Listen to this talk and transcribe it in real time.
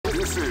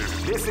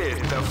This is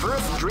the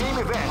first dream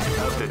event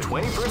of the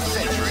 21st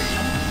century.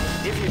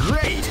 If you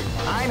Great!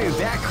 I knew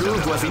that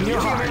groove was in your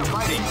heart.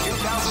 Fighting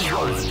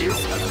 2001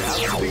 is about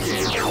to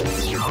begin.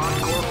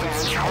 Hardcore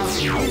fans have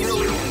been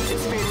eagerly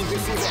anticipating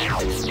this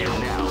event,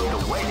 and now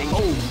the waiting.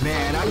 Oh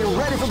man, are you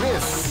ready for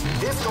this?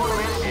 This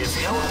tournament is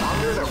held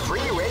under the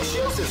free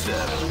ratio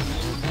system.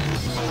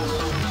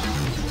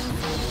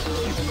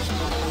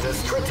 The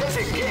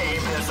strategic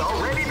game has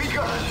already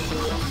begun.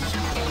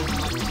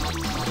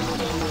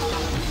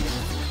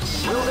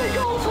 Will they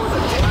go for the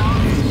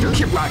down?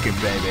 Keep rocking,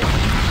 baby.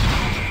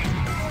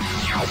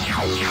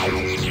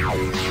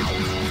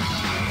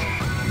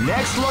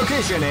 Next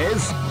location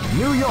is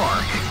New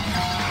York.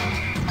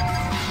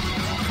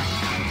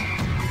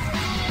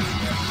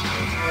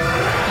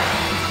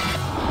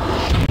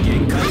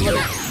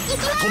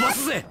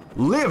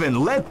 Live and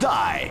let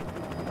die.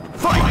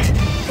 Fight!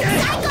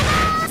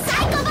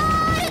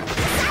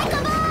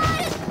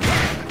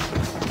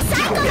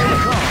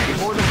 Calm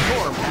before the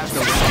storm has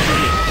the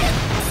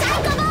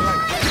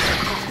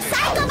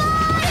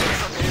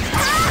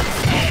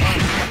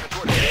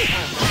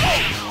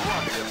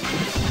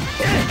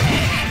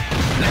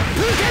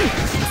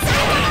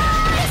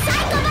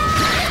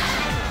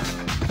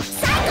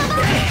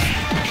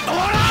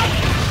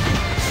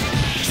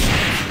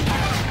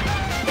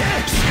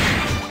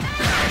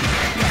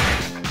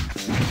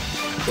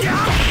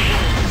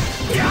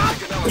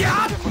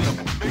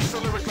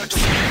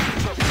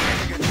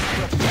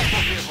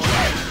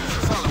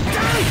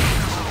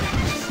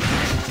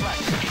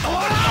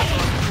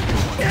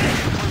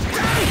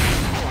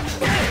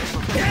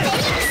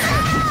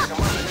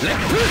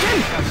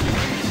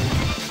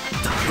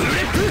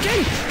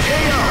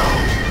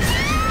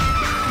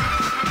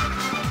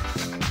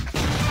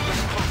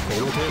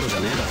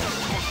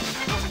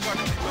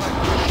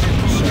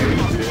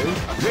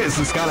This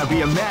is gonna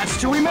be a match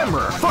to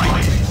remember.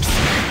 Fight!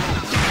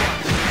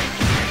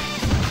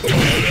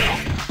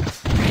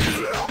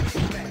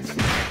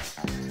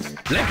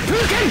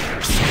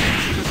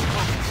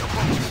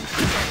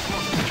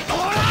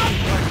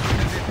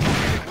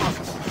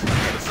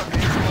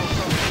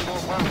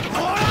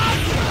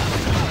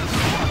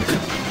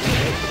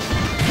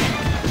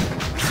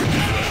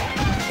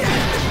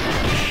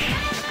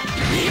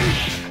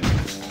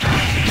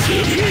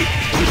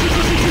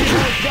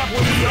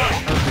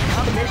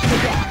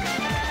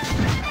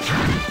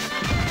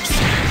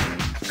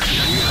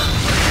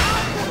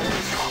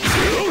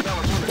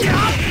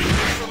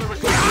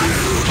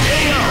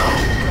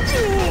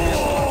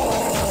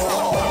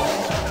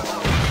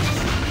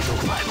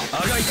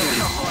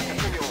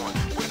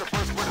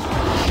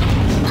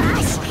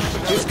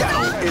 This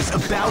battle is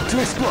about to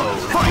explode.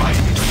 Fight!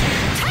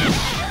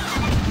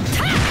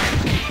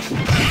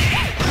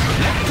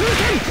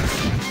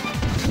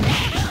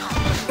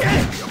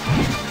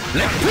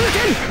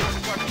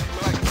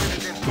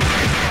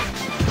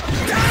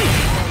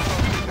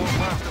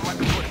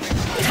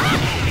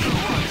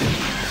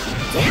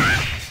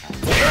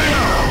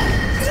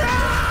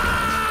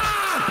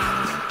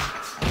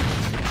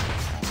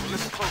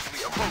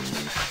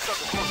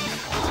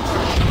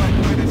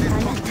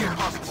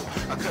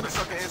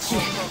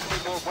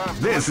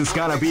 This is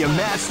gonna be a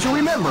match to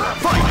remember.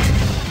 Fight!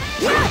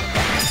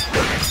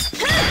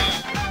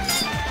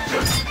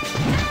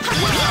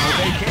 Wow,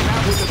 they came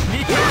out with a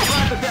sneaky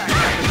front attack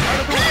at the start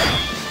of the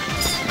round.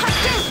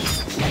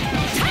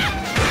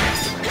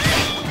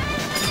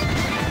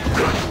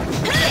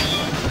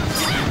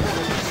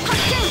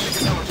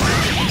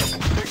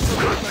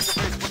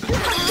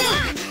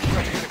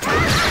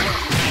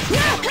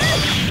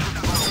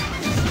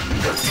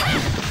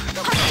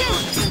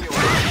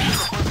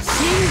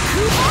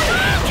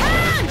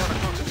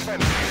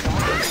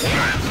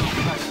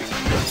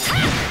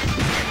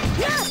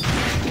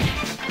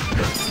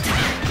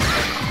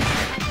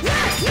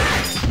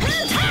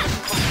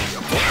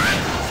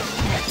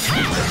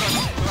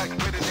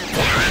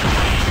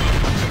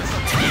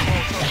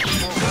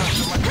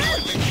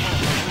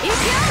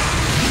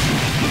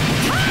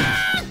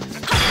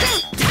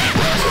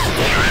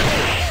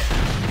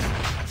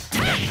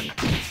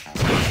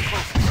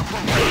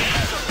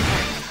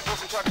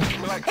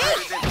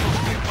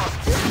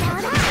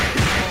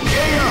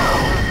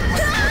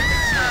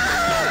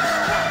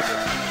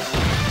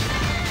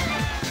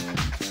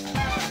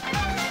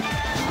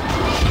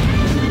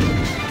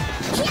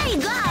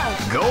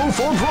 Go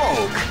for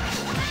broke!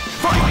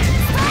 Fight!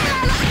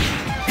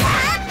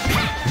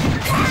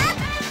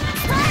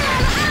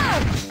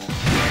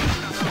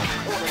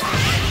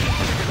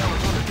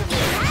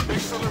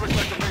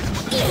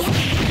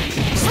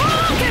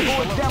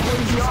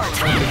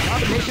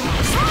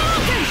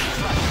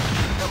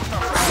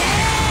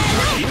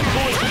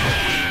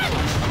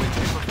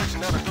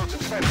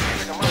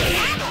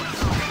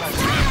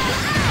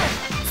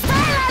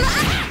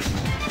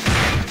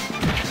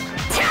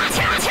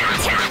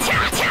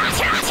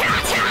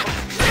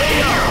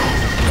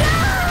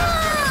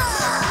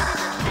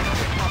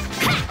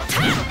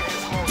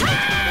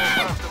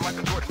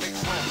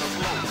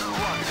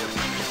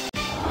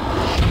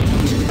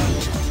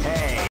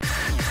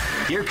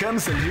 Here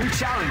comes a new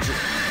challenger.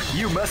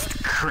 You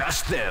must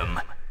crush them.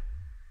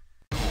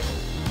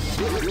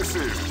 This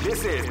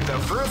is the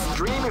first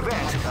dream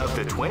event of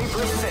the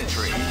 21st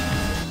century.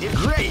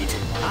 Great!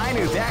 I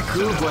knew that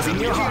groove was in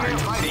your heart.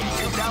 Fighting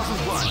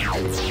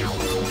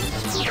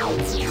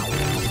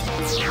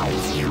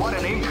 2001. What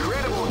an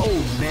incredible...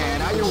 Oh man,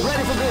 are you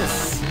ready for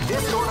this?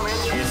 This tournament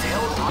is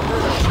held under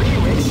the free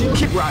ratio.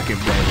 Keep rocking,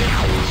 baby.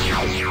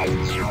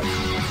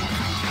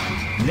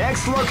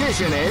 Next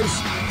location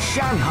is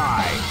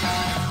Shanghai.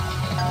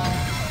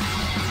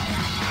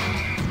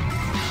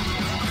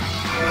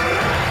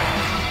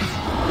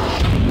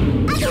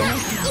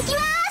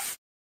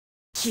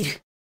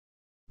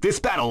 This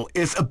battle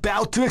is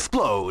about to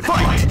explode. Fight!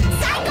 Wow,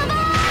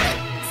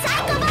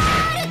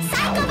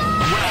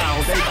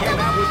 they came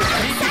out with a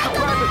sneaky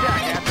surprise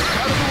attack at the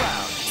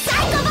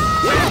start of the round.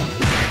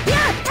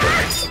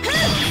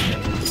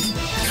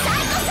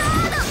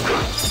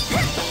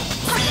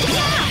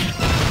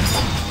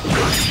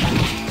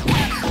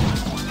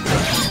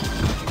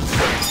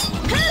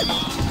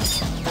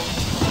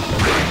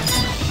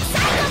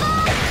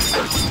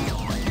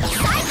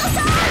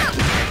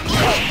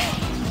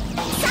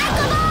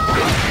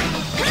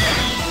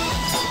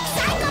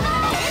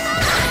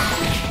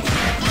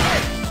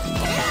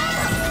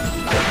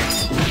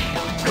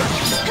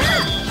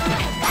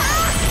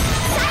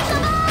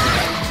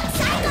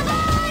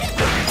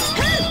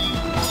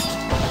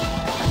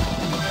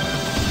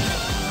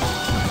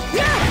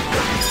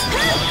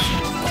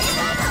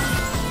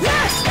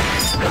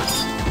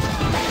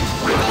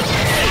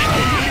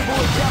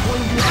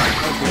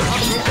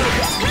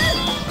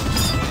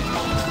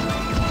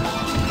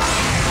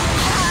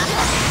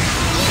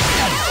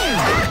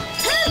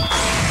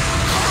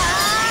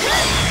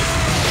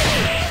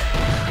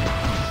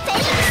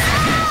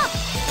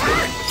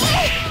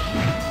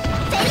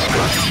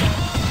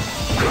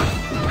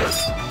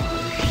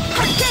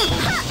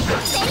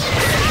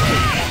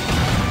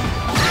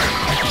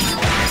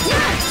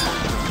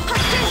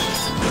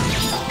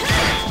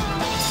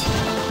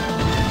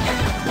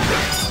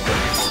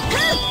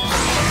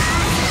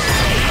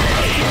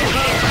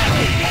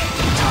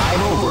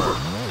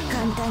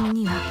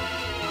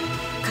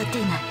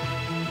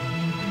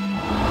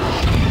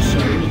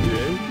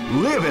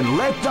 Live and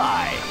let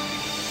die.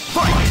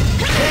 Fight!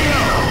 KO!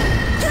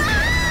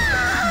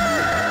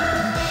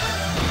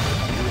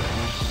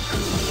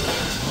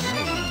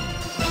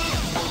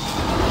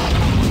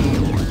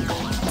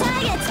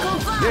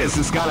 This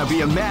is gonna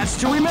be a match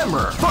to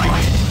remember.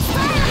 Fight!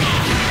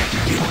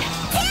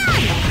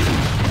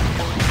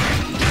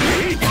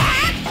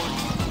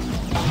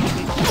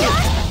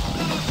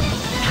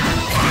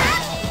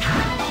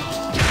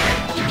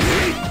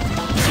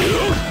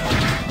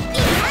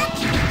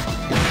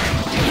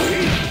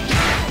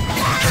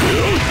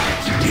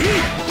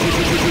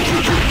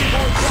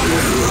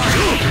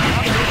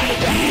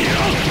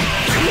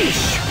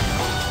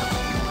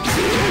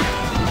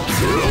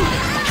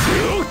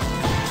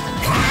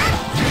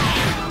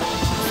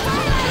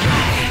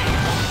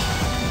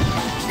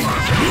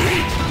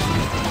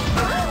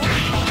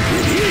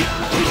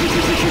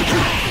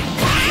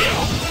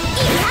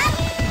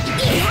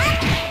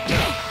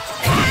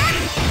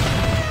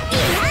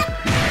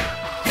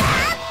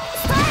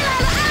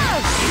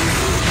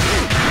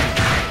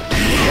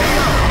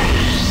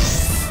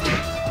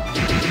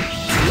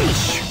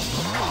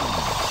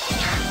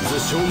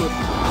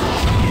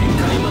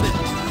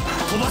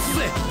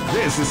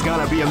 This is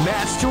gonna be a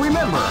match to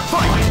remember.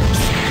 Fight!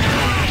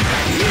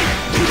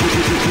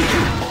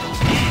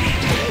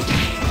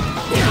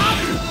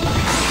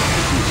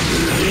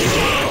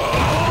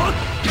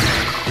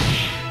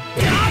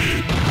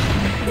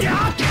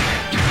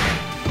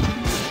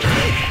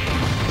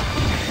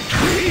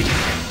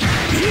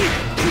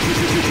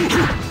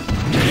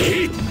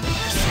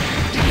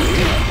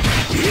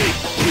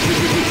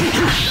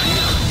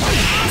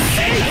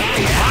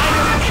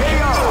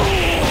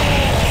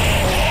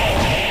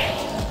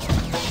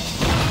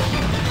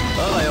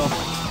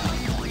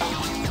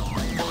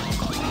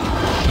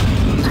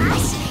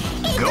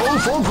 Go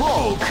for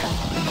broke!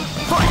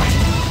 Fight!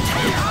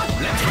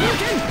 Let's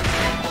begin!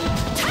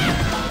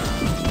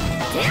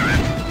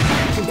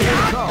 Stay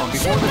calm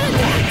before the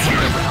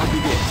round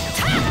begins.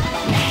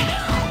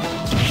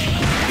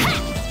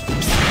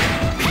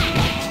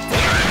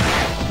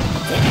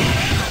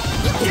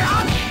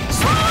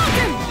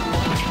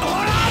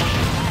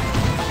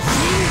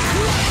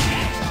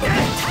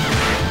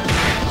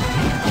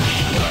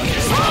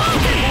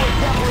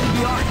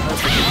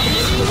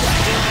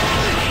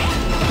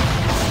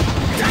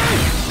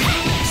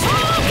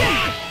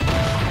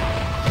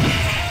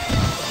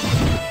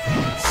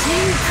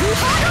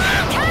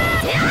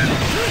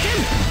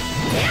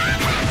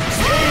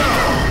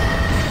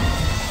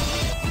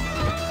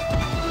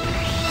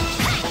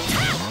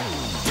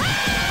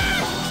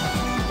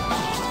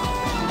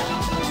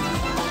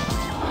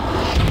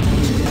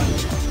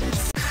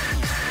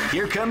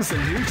 Here comes a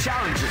new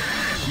challenger.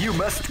 You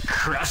must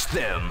crush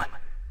them.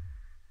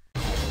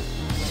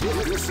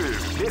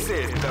 This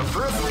is the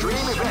first dream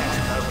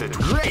event of the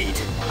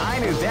great. I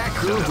knew that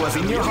groove was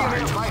in your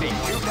heart. Fighting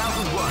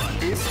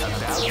 2001 is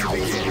about to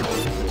begin.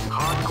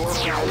 Hardcore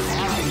fans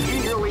have been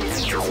eagerly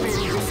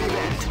anticipating this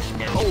event.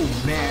 And oh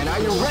man, are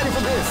you ready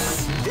for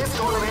this? This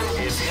tournament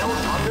is held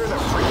under the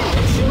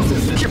regulation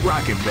system. Keep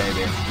rocking,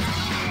 baby.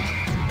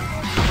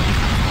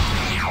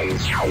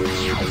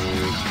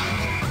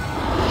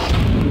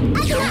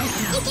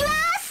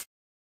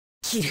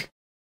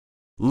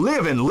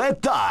 Live and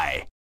let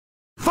die.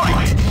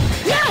 Fight!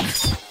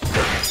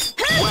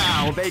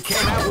 Wow, they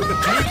came out with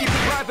a sneaky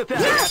surprise attack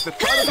at the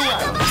start of the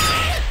round.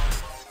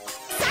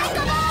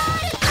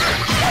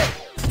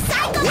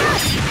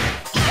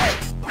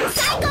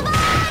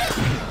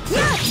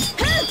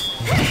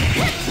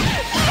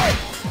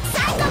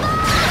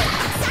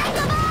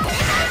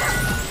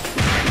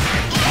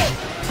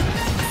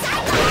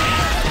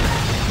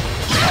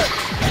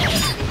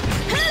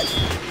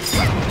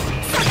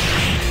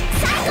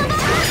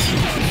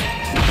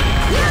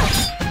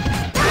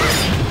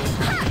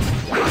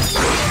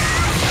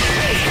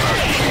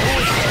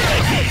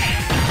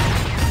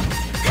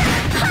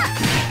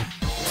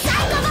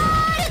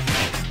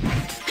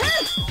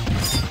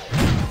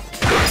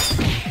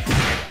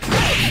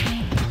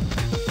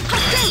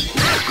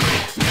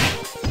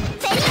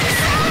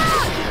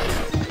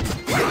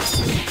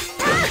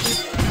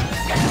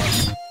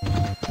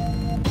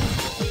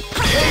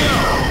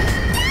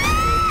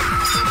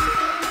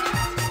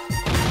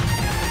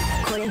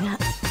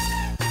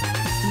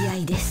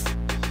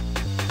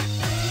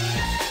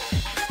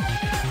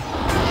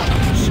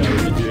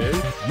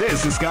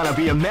 This is gonna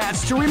be a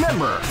match to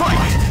remember.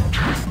 Fight!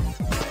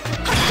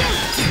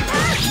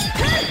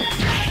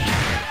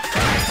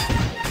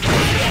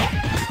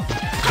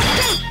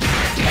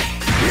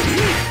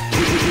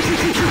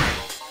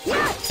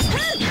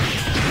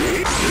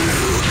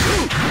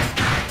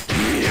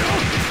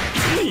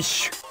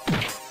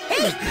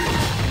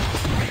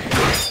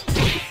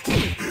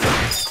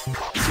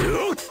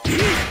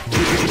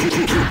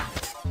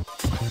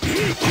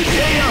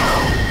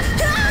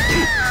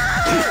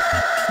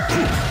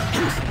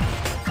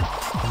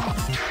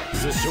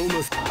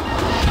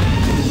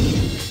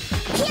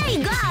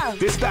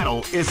 This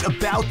battle is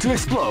about to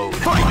explode.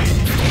 Fight!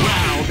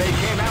 Wow, they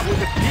came out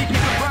with a sneaky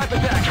surprise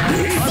attack at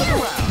the start of the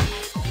round.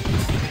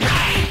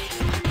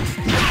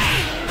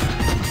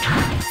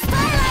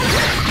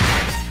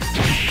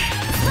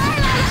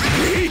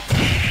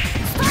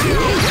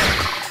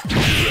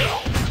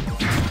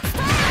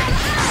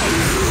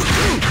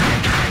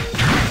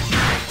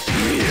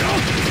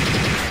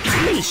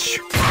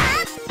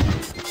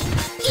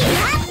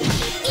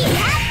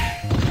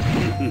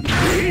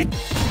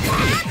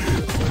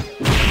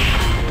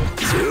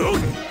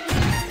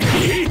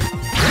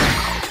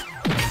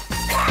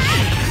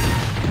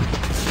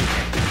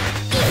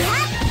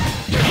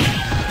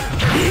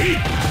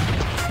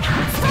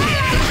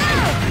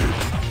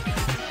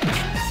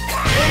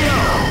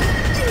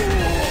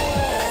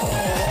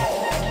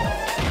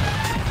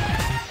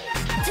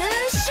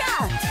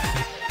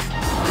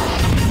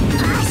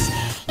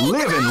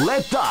 Live and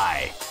let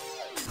die.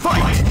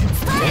 Fight!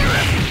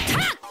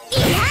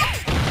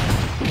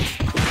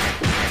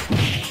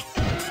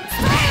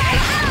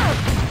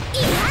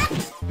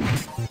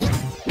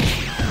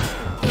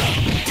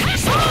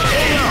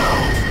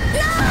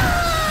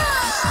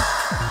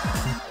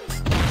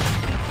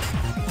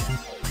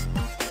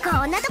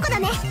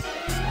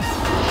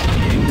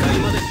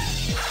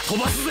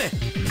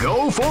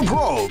 Go for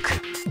broke.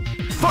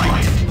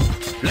 Fight!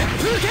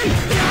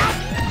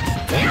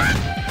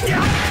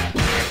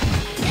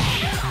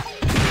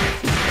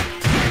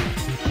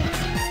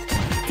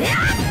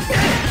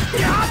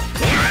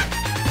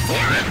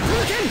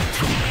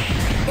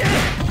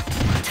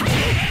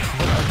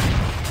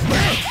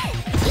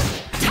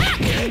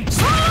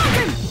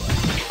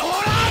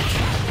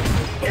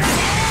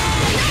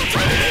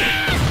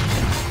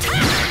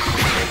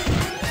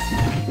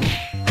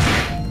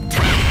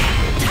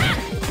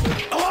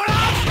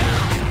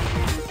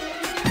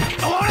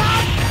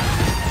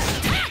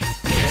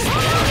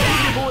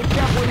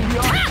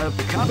 Of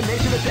the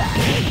combination attack.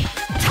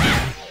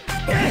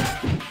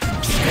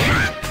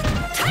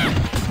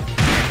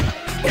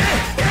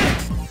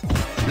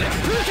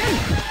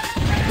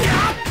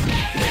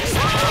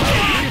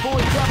 Beautiful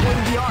example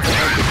in the art of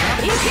the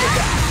combination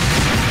attack.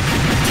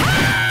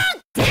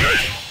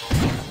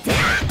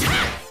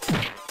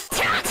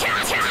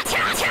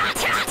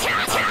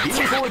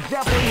 Beautiful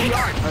example in the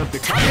art of the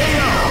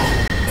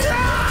combination.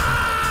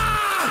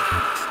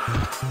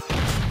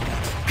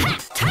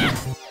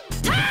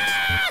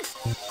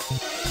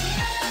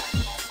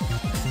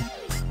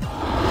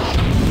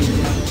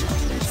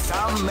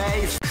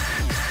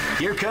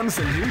 Here comes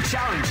a new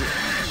challenger.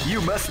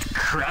 You must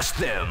crush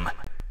them.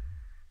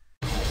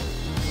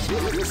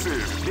 This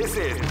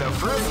is the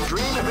first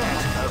dream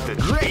event of the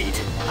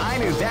great. I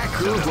knew that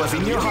groove was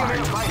in your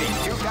heart. Fighting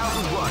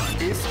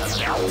 2001 is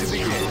about to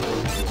begin.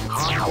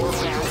 Hardcore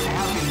fans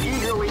have been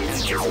eagerly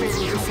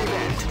anticipating this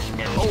event.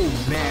 And oh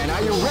man,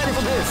 are you ready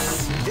for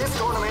this? This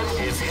tournament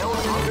is held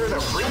under the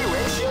free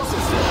ratio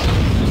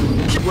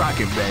system. Keep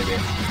rocking, baby.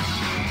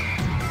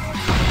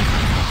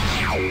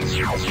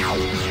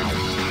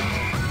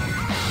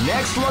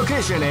 Next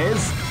location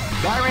is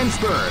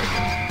Barentsburg.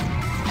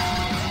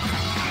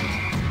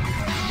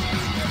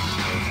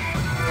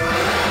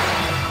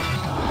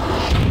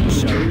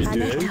 Shall we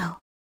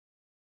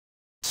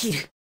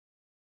do?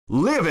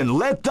 Live and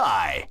let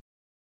die.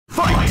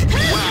 Fight!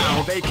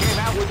 Wow, they came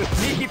out with a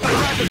sneaky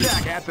surprise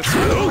attack at the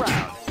start of the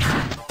round.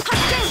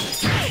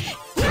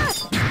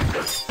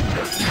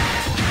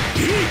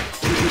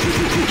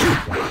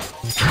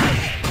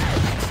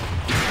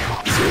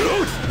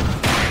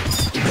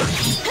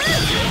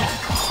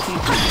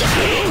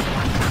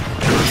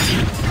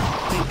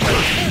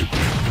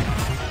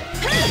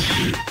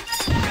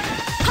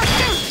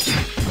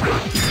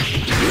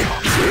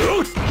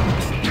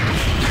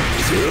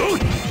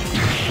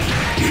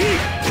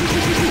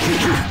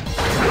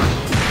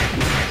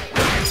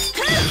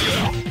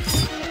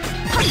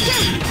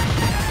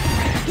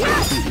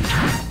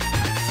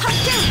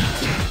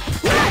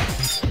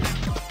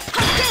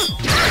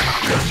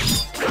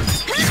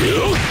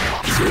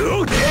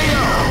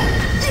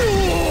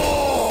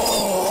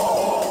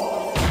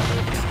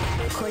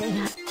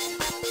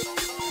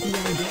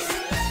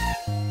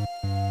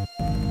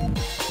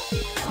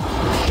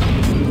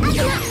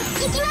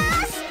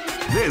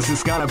 This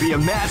is gonna be a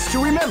match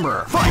to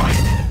remember. Fight!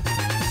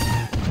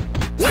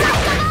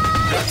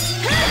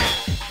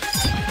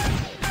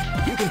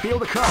 You can feel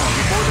the calm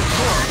before the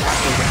storm as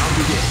the round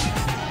begins.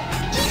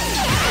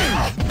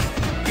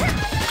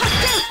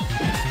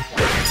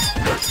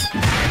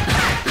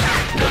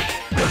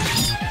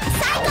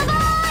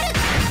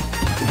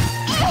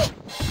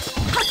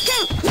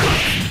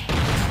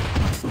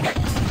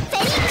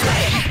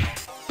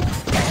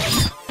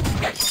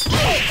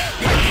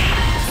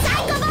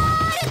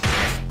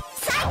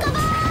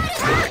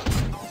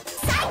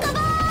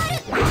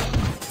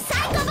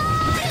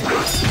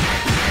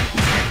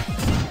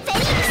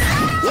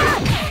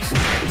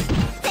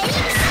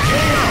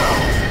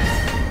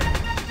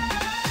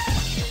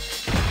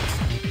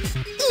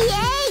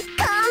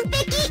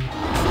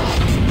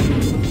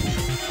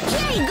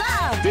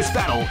 This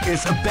battle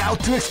is about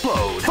to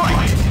explode.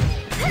 Fight!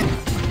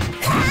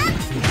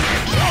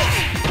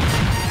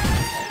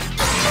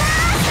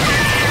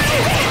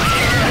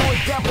 Now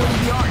it's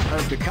definitely the art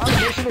of the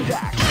combination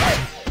attack.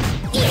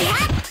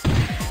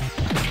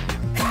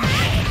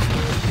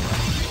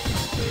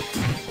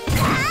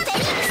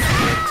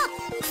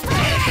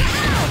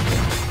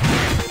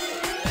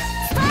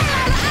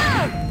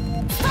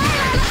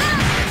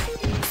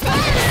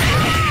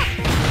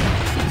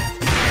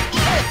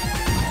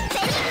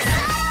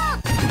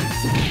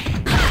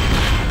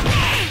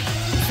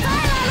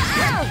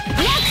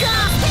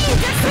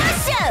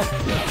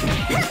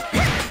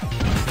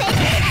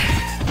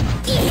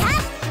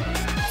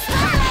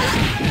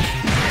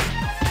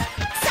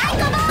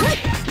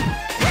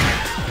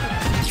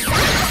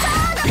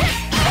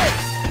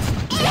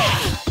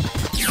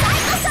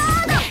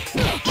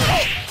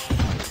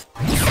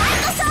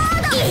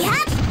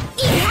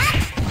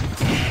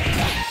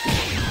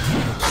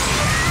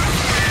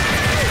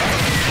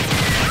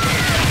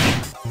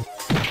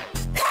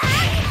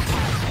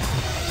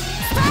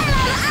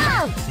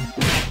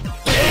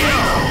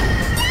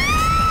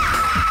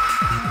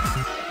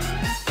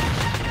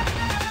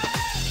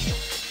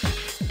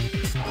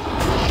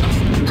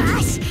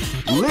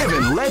 Live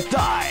and let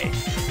die.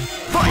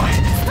 Fight!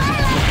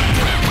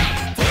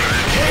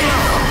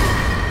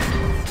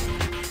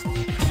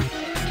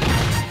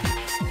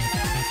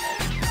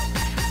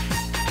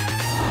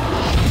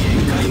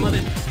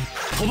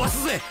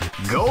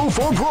 Go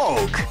for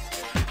broke.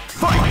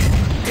 Fight!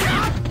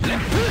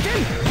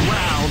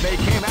 Wow, they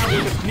came out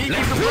with a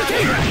sneaky surprise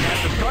attack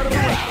at the start of the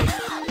round.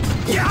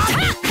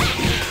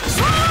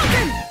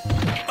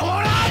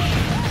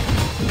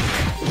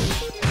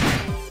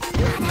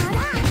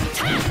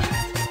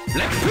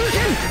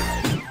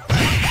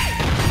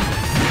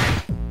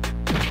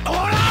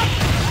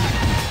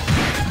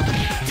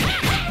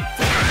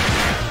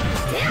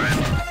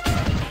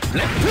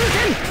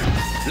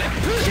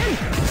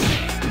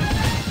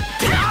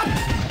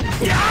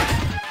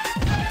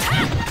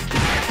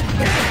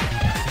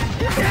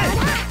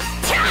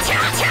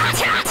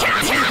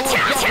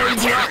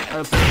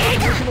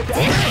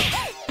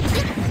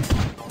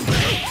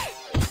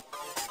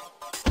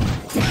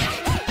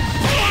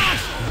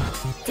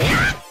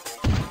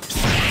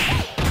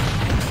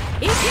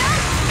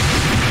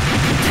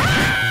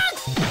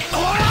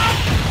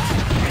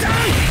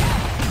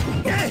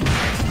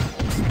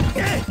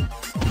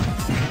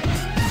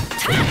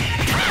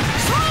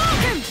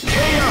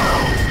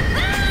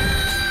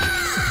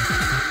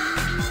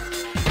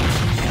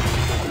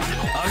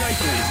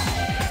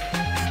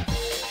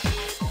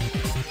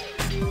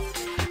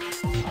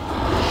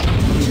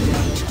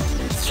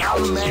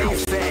 Some may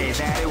say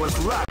that it was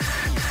luck.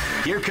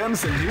 Here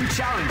comes a new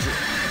challenger.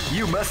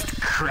 You must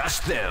crush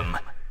them.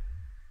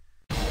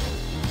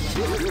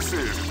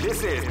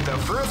 This is the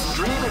first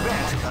dream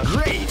event.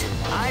 Great!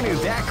 I knew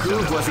that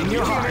groove was in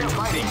your heart.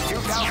 Fighting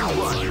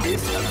 2001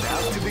 is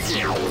about to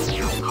begin.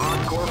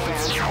 Hardcore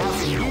fans have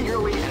been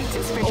eagerly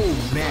anticipating.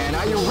 Oh man,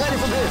 are you ready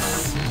for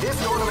this? This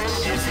tournament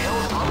is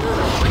held under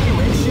the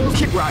regulations.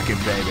 Keep rocking,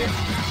 baby.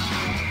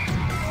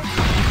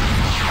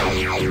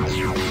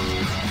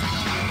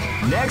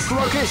 Next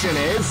location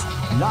is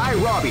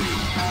Nairobi.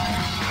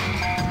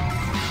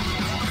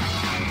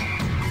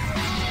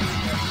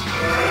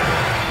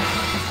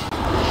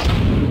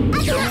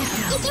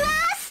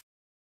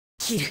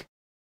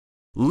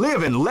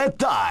 Live and let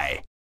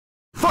die.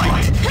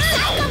 Fight! You can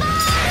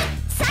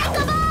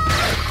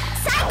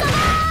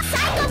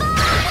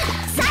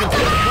feel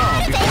the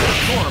calm before the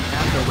storm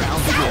as the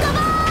rounds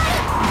begin.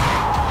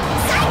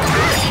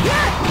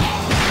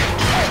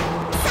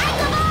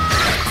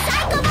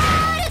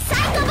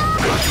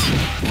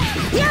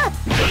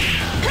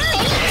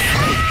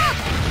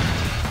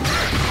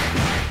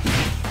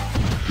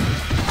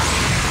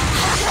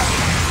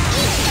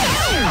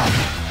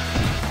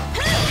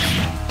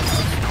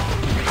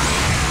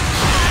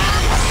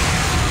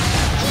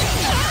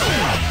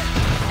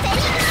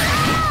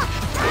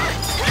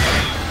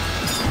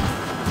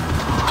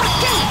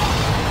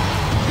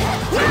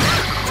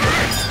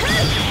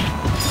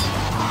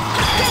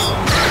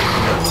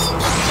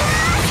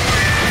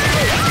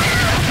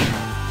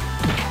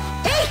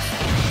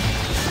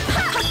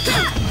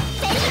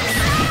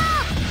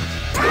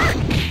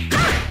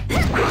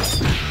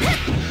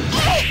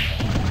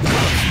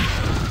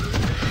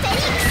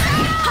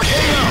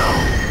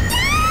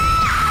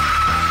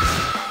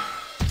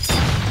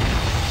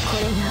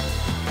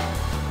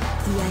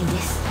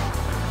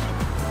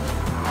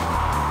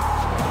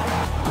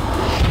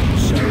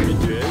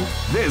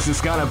 This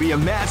is gonna be a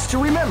match to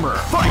remember.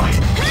 Fight!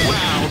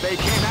 Wow, they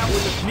came out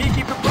with a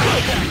sneaky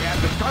surprise attack at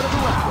the start of the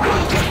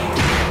round.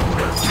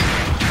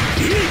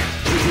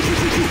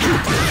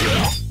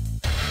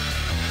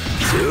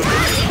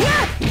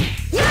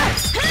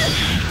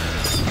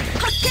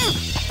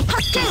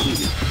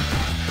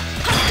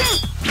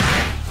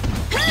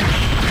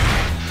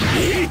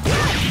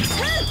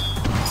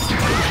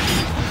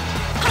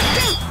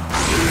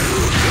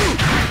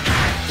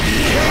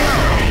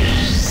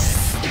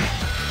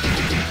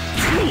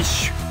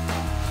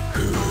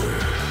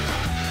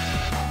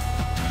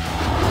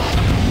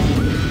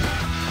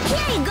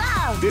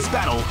 This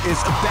battle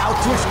is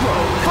about to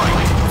explode.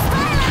 Fight!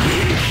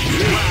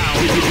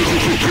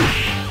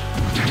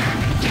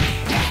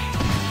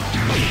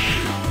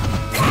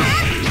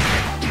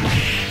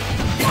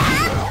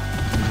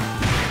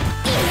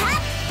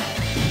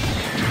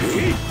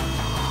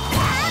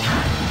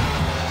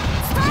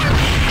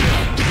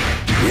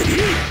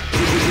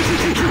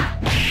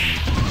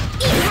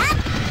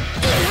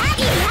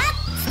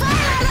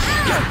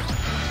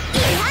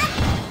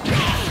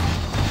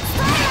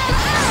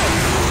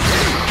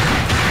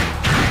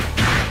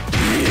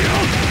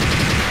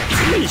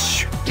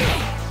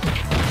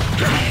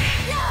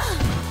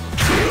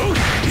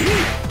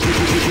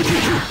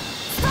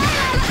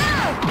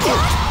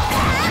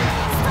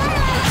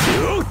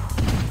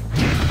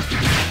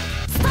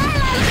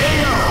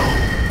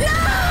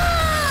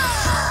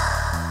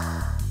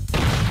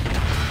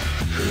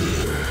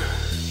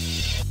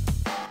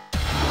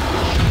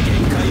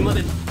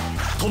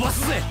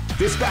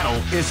 This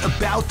battle is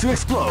about to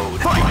explode.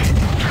 Fight!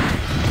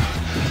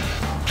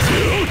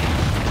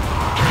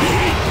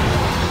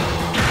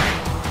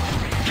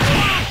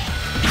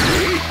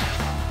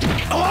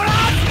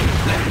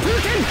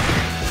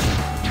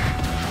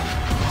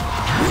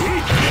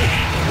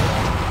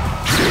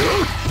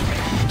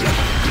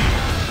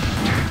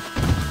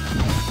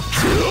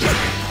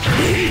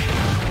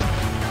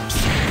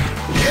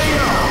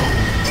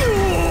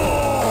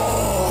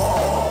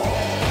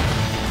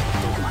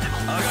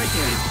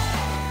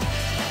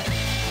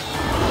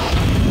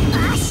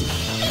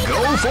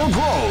 For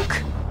broke!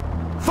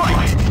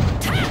 Fight!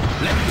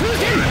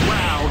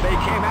 Wow, they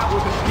came out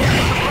with a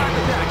surprise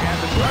attack at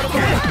the start of the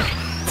round.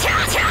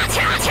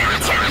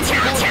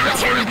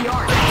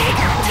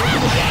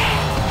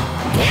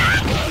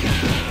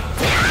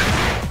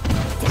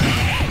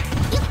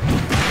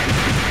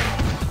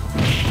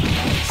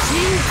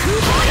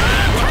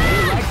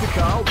 They like to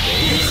call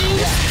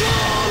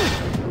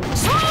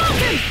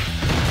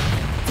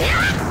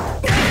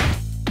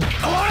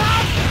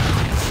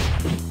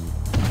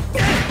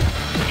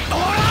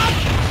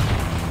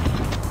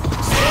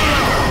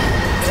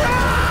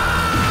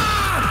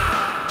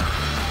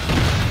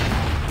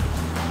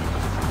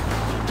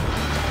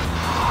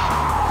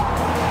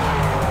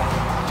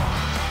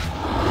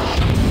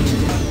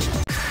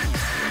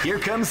Here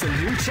comes a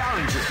new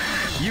challenger.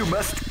 You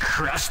must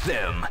crush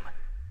them.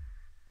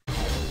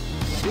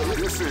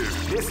 This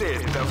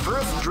is the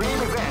first dream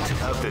event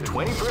of the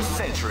 21st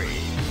century.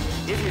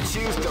 If you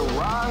choose the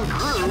wrong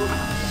groove,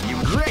 you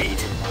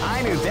great!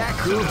 I knew that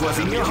groove was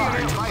in your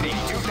heart. Fighting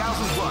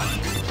 2001.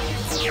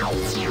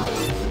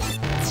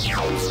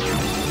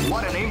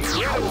 What an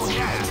incredible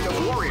cast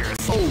of warriors!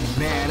 Oh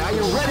man, are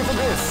you ready for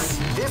this?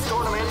 This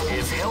tournament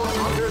is held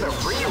under the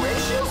free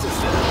ratio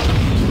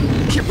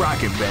system. Keep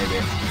rocking,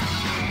 baby.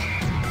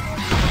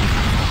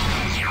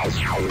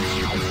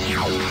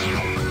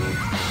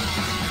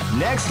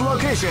 Next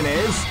location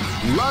is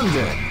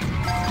London.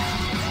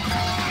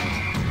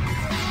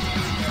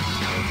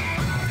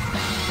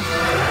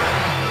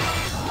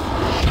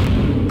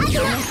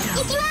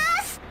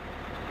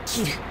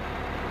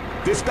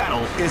 This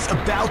battle is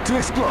about to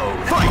explode.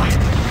 Fight!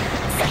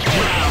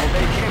 Wow,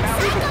 they came out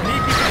with a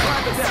sneaky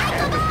surprise attack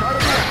at the start of the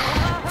round.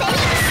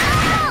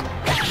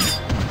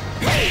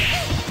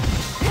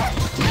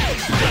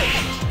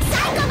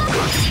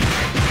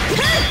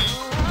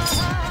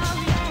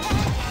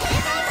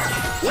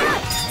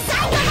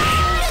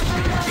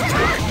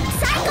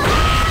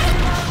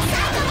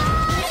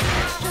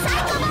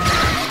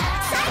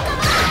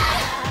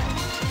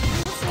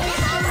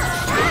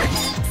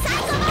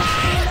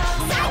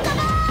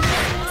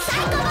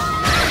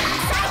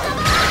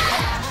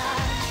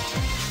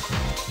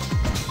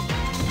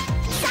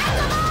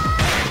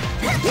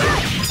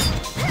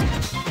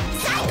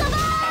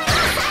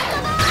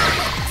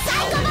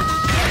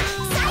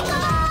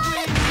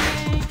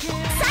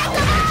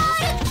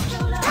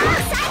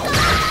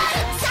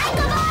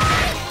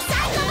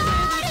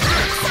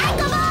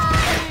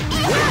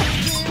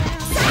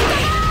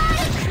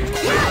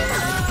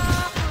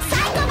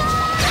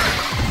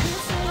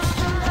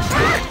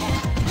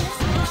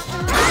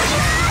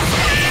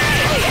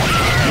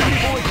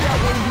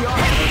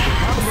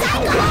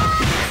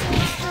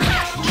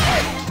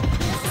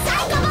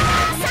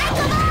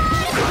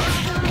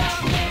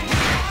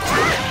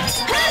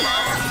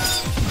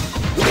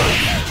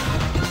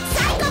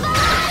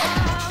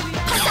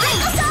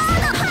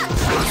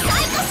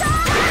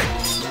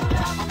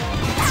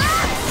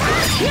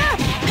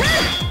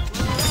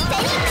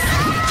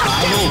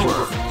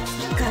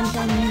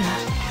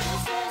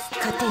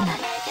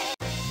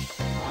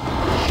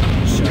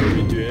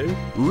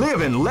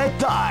 Live and let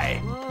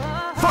die.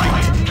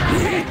 Fight!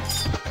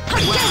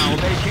 Wow,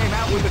 they came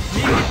out with a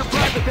sneaky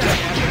surprise attack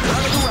at the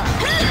start of the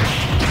round.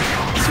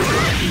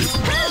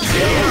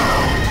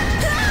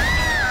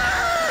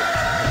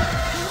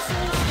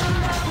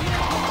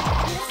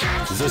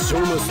 The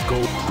show must go.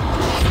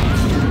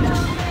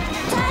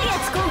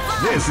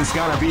 This is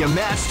gonna be a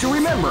match to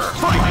remember.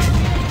 Fight!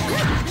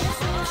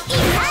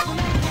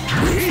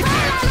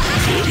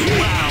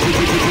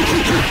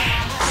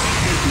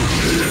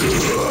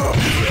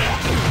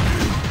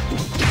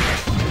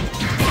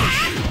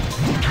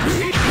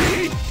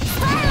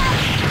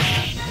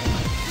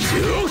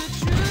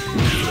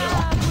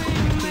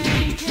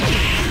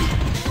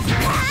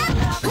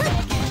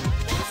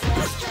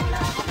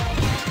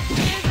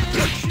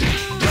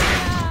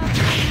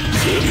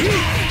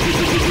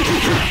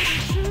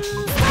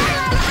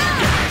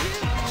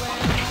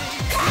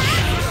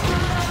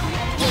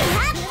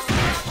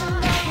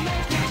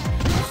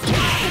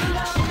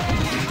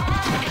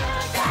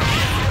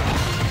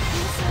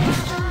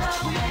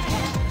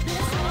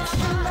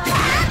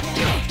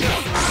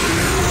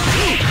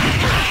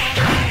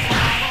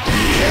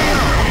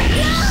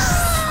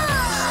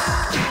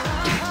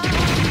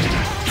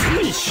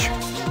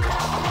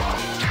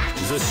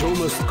 The show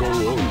must go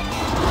on.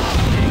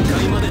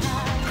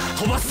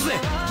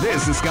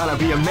 This is gonna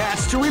be a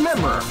match to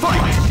remember.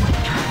 Fight!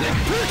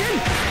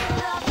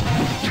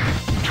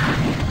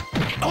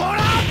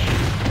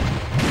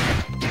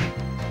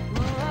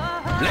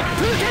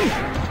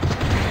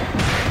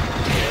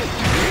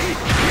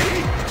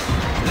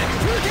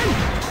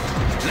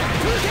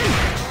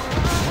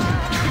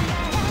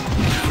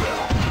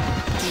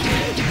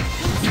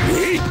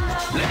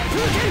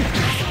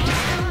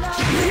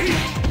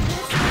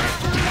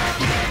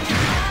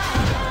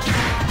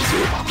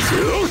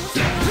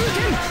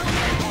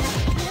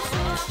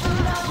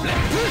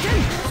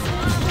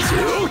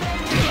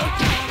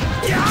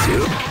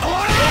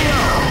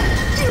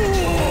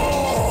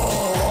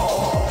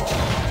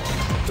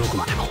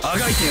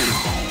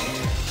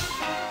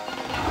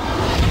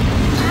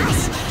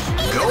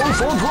 Go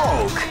for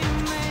broke.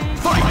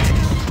 Fight!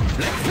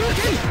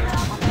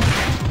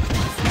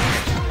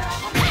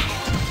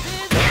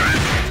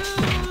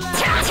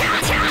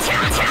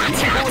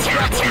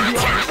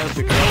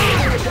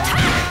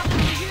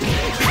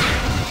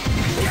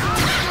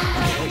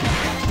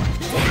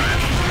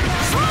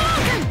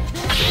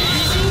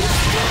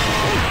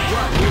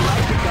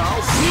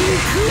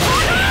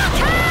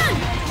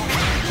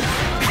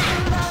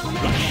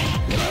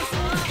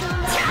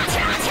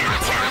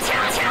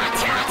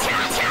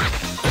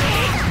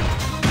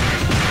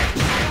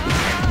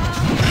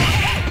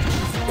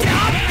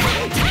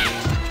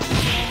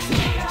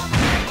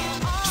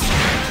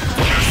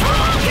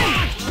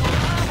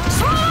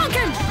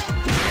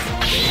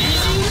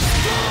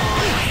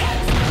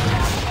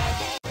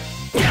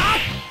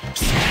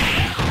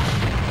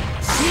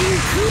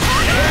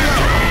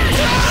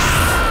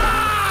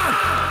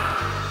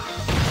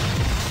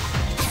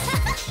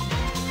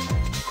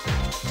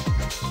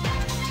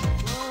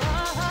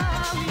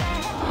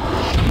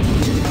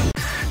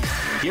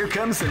 Here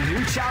comes a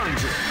new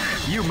challenger.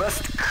 You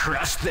must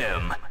crush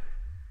them.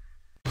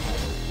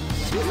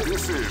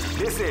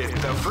 This is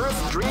the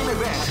first dream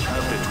event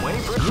of the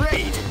 21st.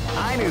 Great!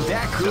 I knew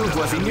that groove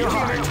was in your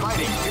heart.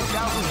 Fighting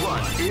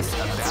 2001 is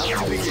about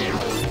to begin.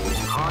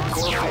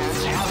 Hardcore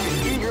fans have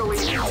been eagerly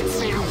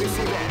anticipating this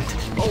event.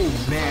 Oh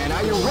man,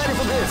 are you ready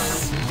for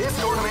this? This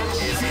tournament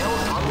is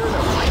held under the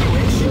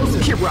flyweight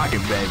shield. Keep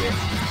rocking, baby.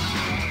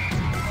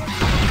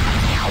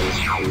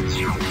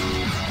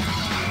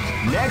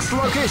 Next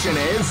location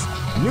is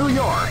New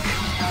York.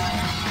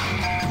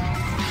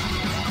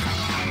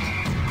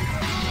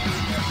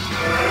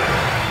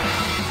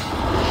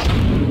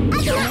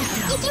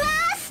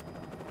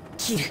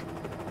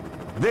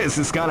 This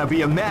is gonna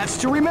be a match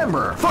to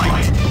remember.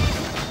 Fight!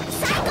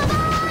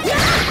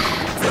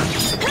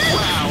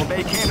 Wow,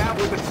 they came out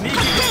with a sneaky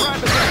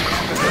surprise attack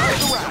at the start of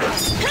the round.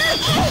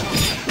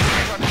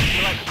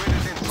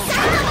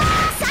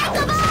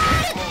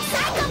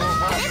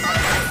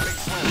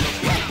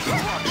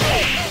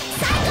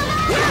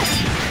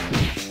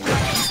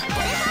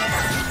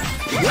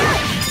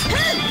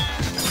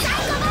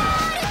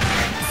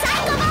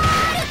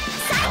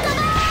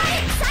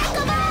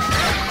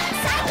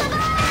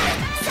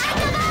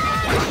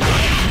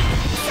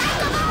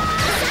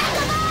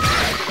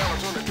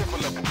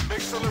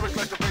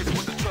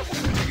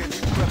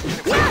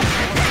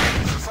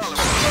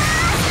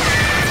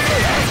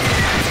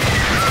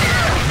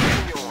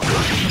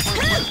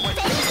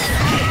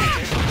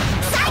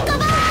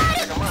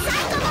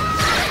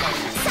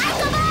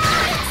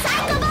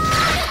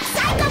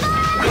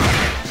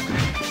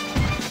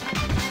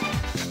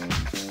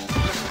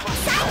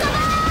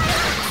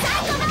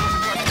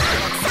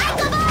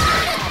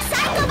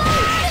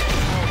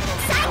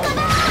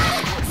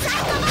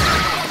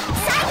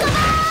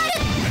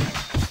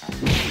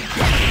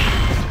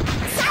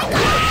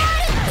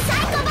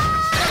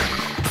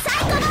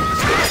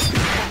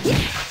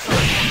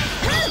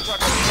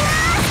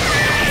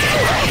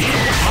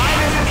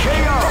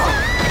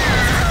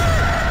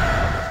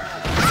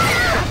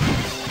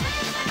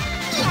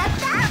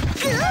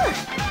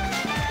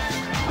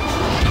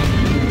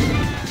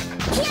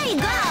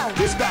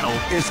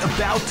 Is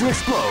about to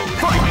explode.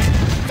 Fight!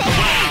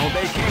 Wow,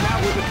 they came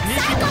out with a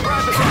sneaky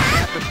surprise attack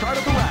at the start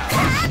of the round.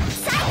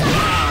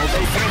 Wow,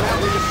 they came out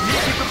with a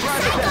sneaky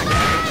surprise attack at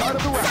the start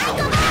of the round.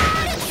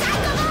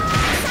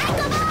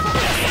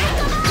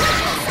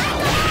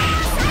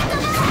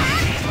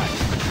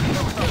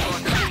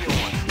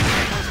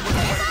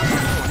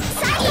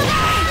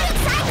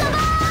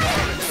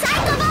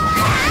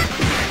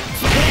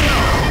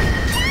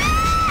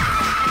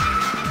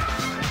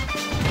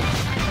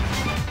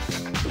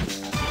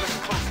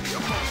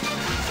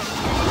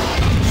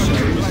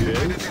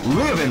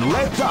 Live and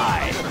let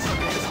die.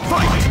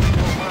 Fight!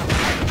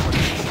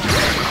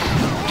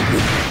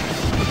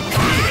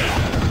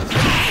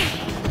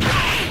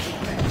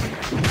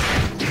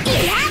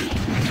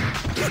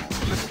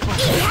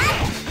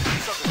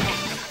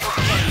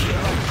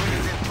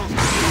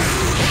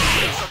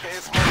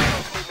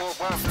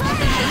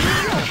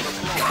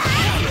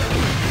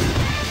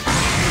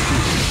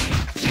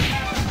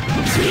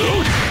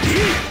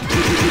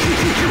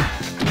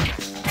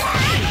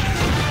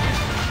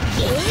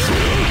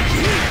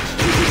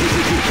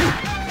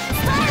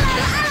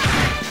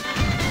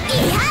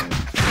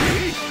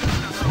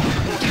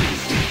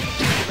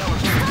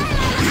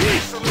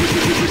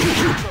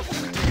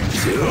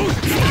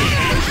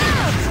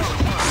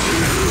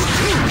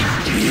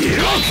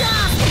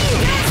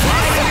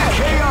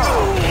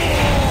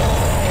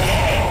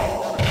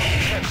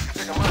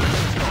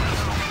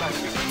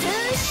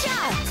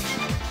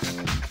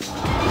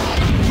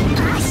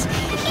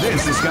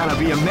 This is gonna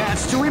be a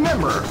match to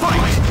remember.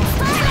 Fight!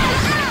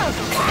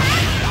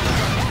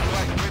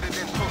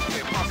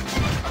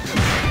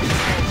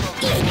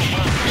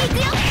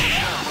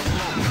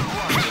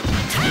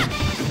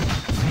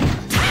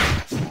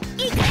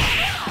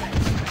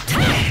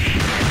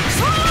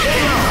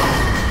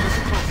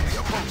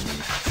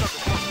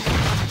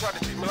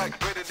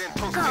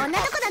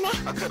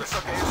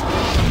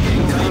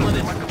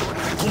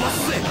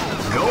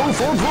 Go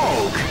for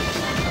broke.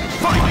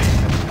 Fight!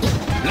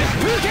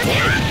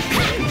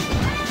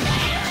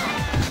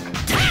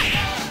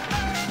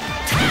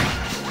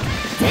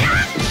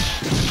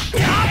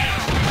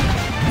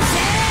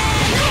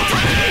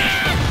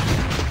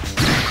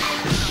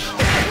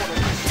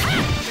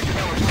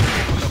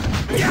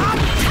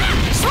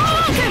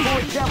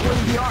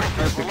 The art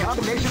of the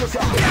combination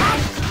attack.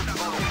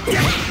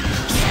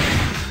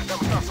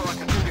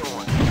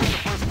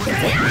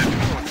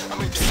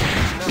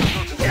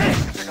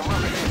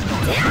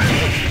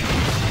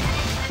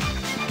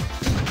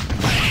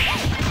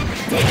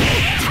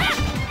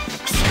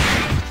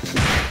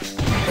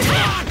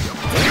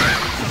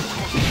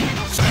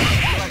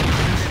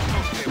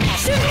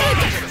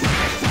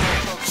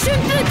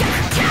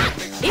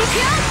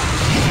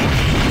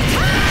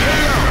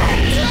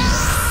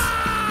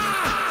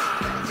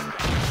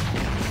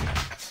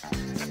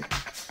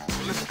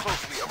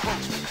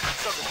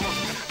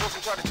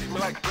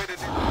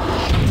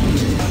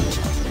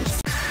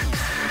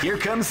 Here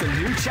comes a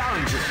new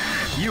challenger.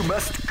 You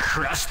must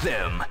crush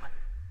them.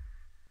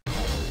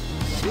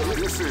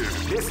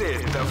 This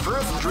is the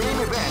first dream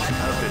event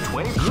of the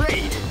 20.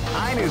 Great!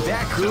 I knew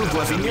that groove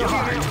was in your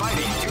heart.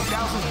 Fighting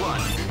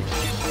 2001.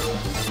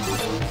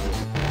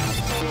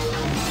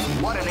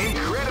 What an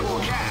incredible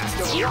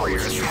cast of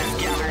warriors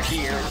has gathered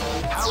here.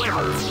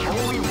 However,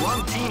 only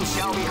one team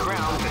shall be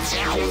crowned the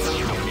champions of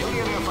the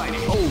Millionaire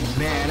Fighting. Oh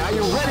man, are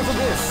you ready for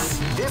this?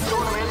 This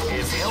tournament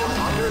is held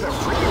under the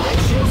free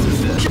ratio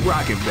system. Keep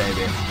rocking,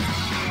 baby.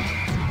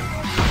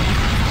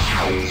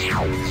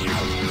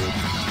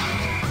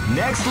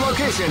 Next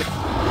location.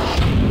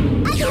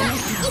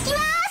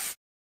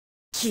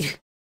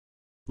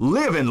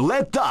 Live and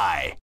let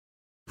die.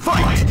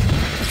 Fight!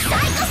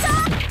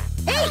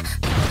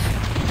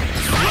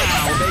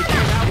 Wow, they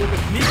came out with a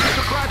sneaky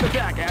surprise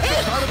attack at the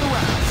start of the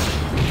round.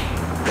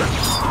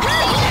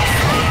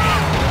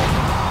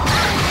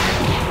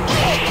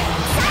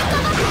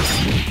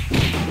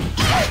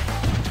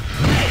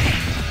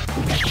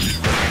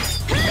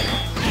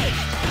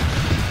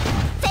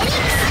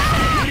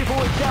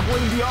 Beautiful example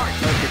in the art of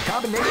the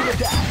combination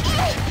attack.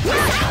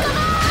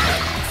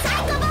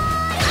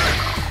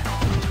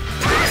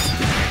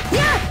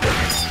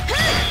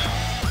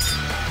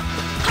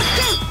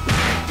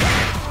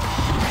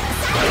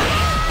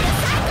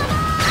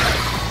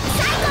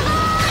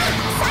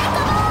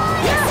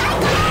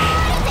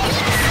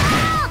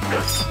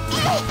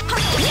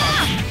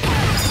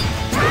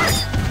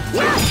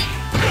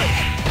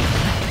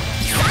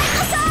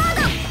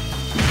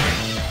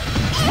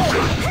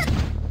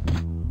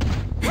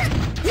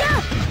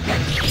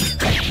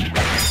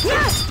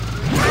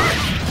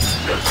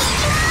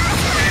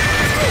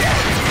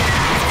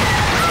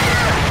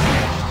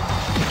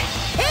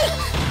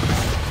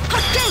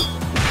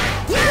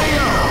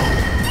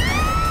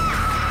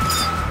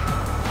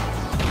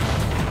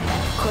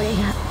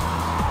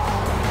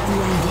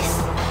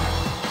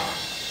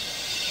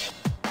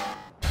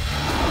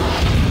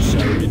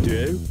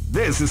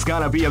 This is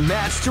gonna be a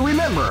match to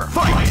remember.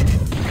 Fight!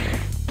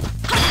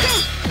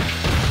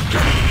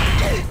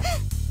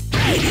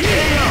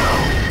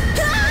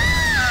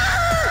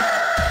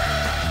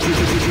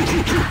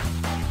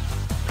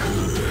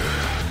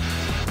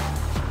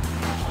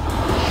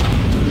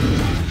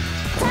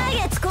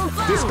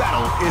 This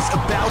battle is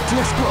about to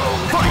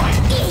explode. Fight!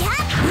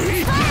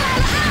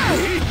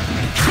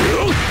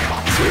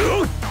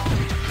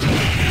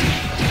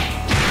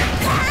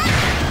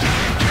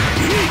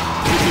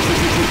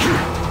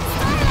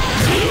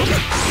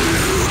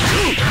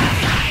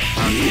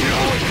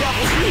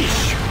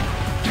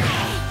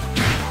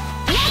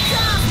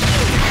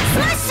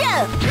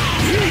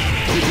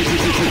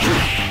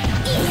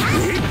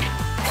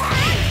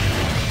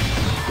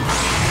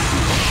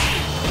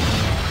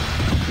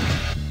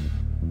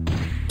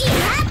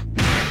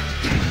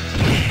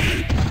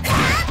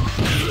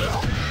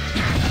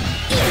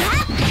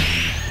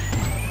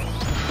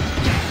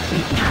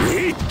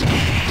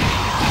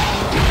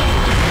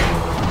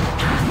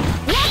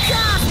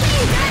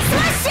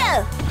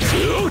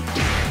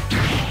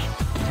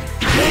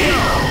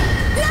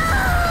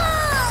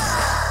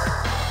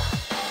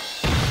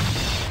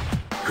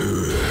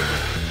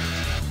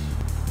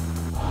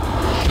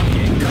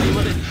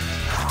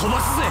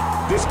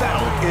 This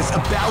battle is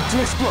about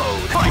to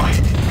explode.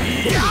 Fight!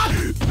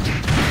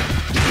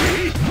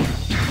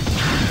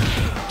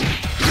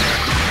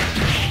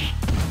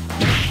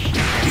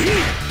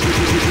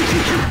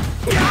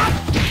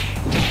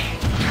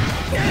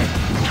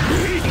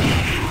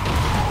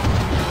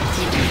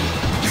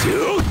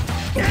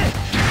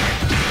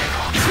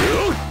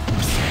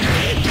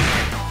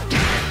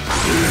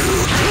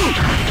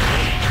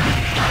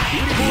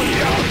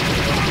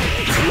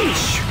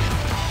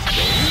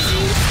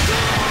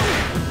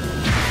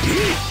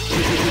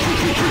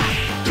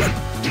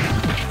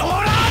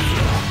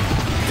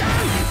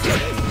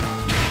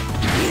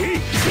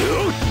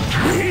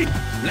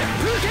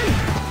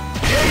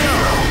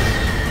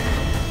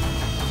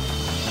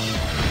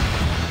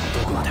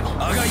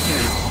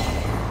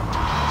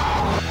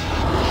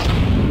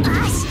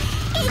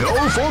 Go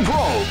for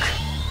broke!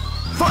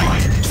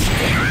 Fight!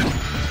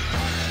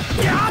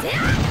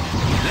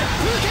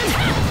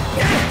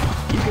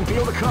 You can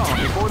feel the calm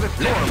before the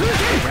storm as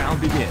the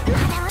round begins.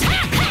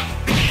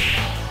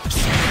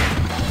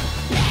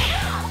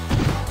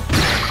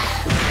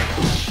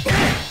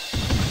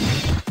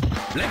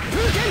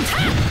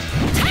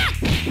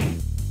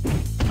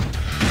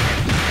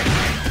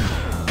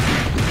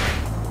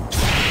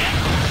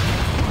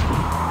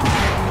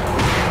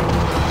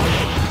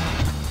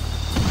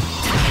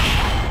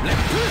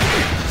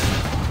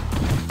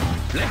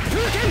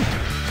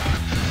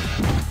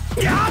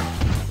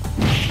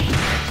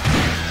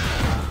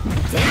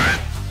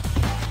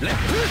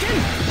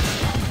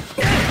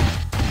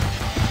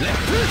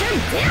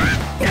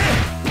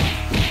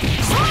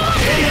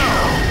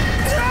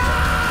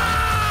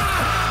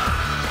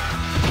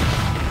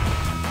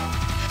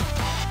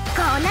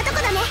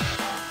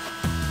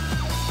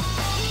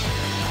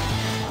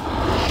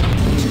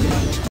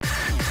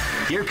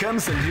 Here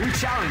comes a new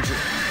challenger.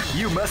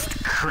 You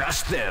must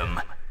crush them.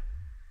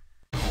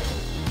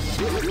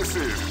 This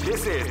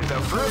This is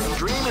the first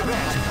dream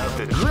event of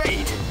the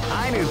great.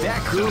 I knew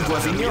that groove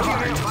was in your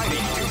heart. Fighting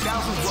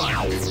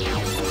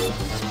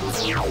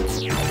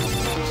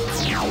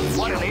 2001.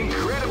 What an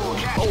incredible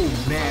catch. Oh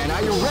man,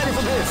 are you ready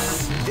for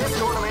this? This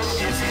tournament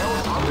is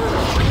held under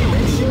the free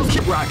ratio.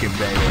 Keep rocking,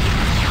 baby.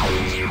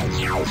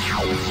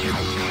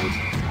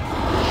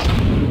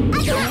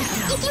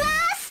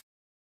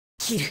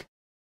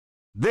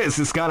 This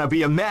is gonna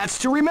be a match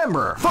to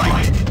remember.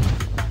 Fight!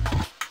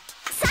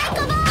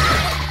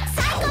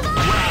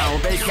 Wow,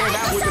 they came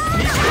out with a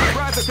sneaky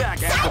surprise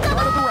attack at the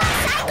start of the round.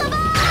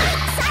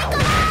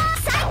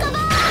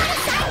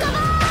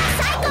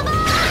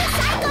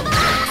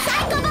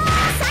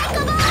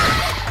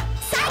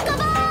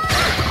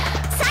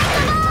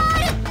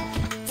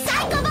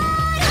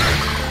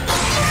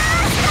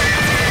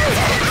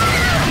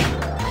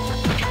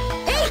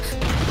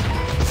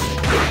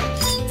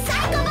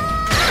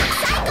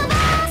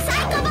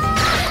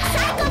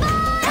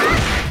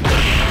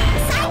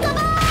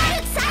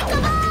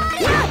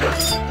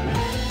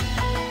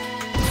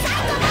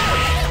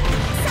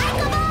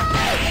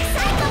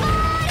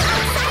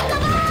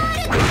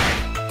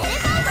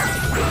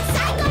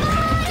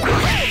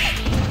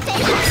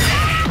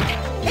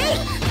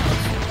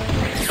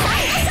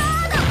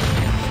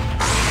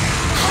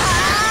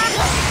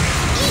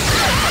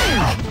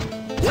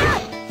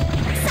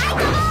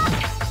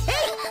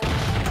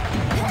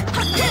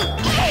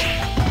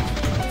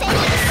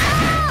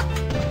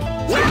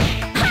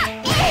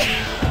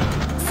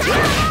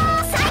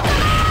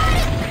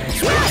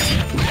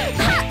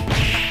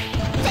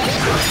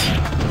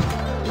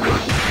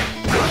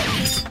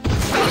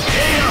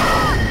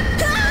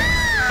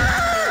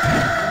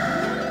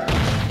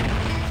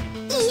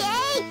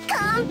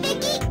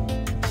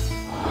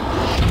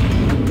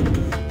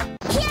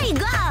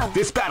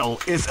 This battle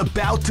is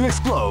about to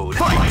explode.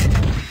 Fight! Wow,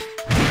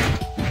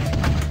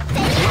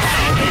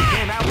 they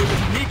came out with a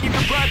sneaky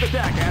surprise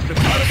attack at the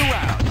start of the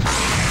round.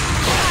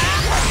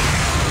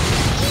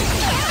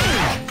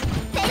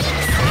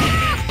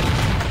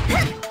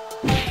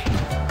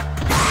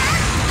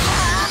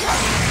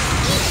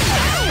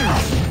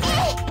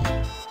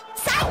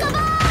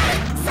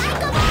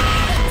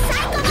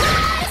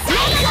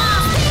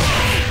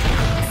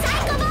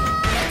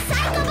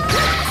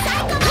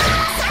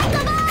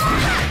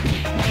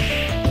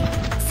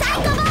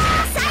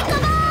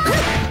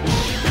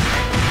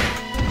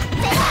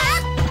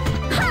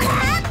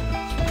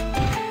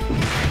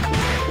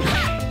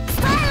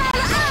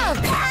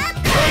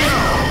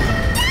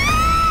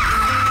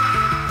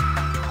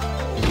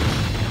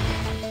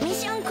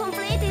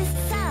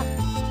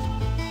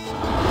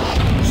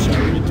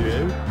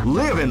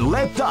 Live and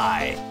let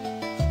die.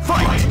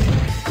 Fight!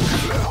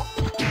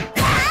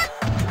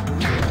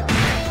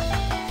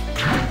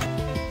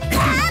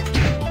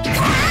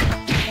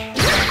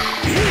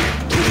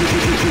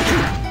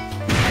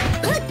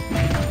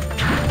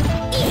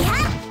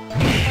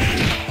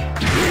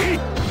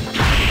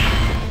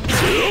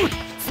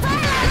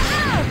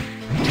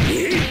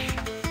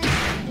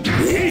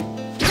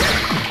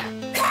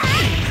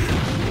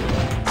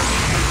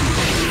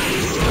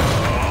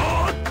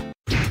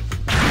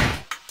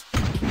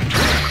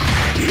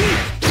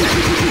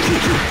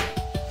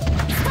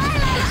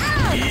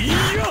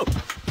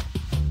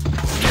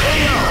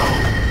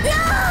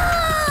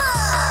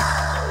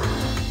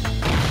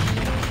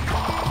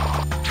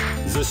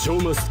 The show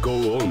must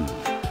go on.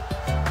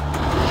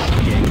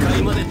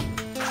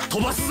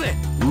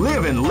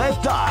 Live and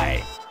let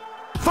die.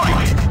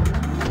 Fight!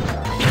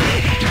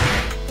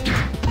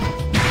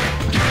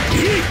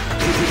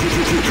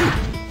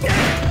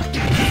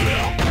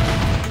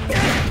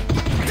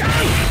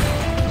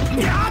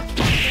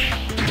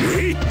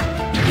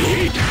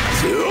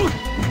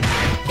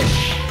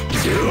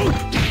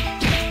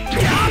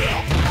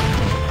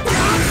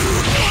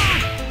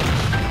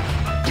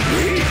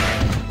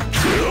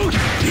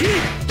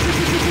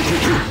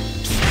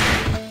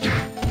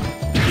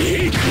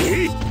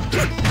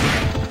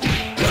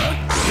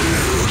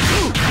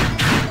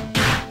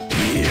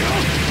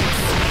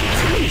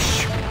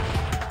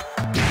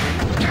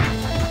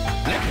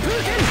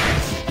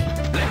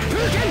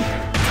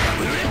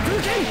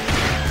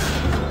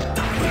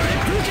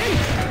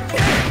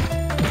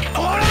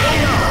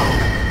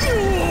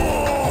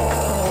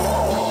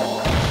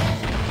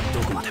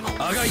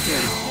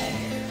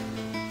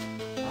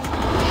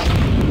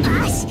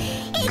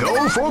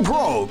 Go for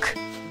broke.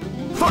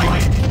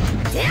 Fight!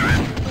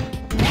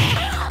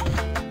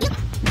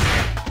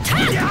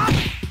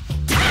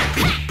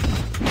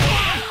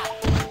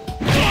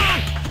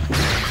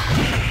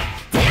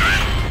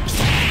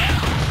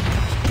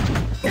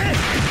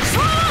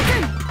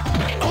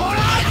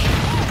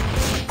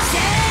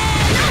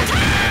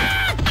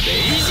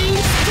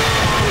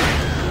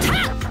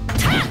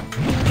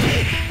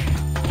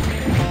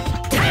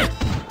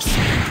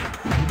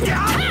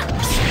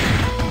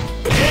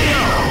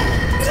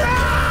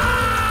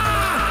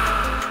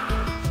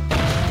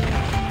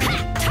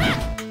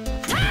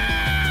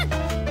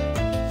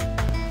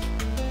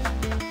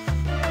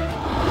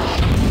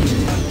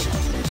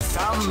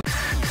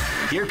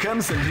 Here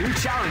comes a new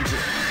challenger.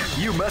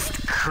 You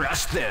must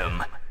crush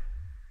them.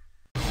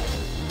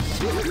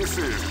 This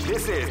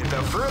is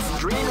the first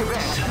dream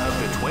event of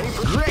the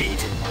 21st.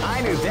 Great!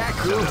 I knew that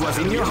groove was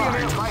in your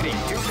heart. Fighting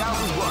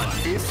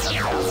 2001 is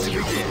about to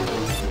begin.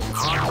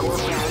 Hardcore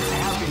fans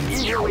have been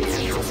eagerly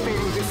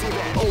anticipating this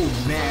event. Oh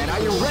man, are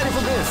you ready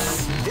for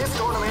this? This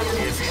tournament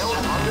is held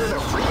under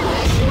the free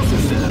ratio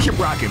system. Keep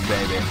rocking,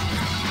 baby.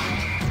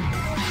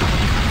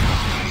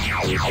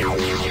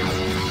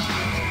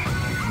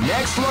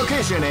 Next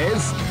location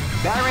is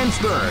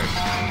Barentsburg.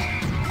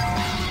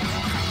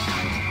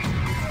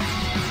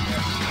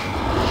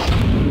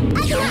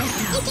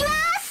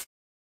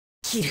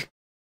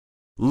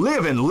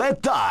 Live and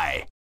let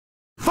die.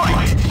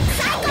 Fight!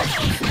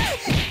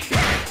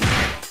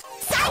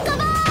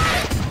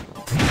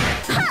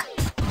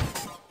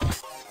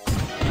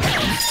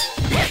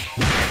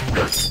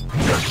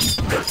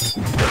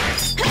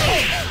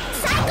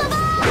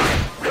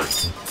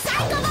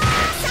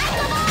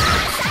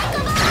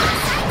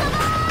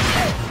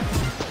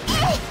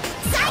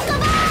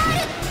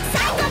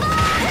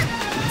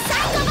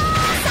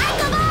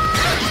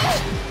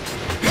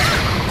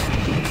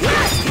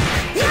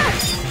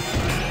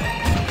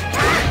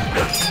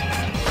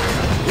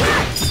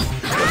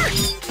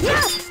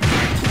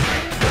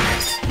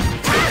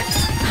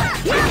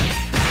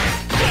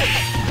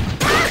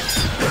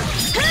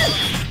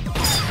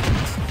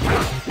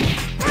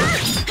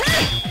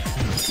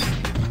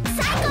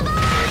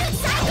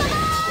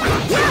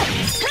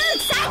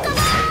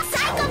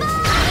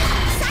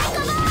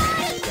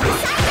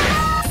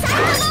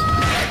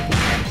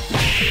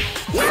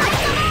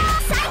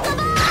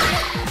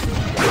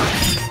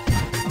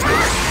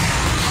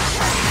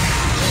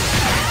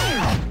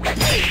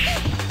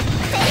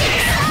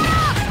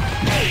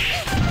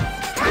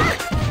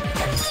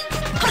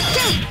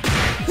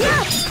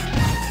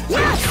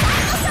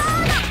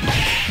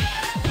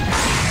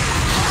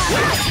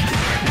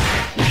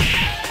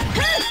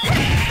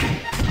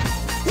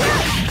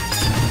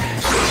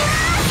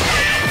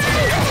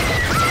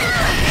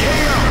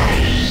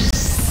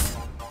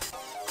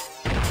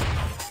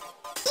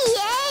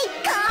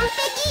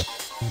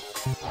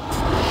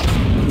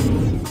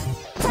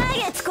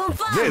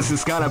 This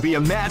is gonna be a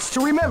match to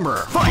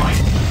remember. Fight!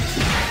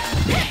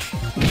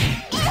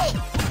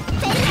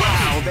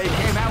 Wow, they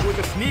came out with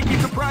a sneaky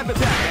surprise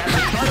attack at the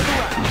start of the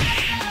round.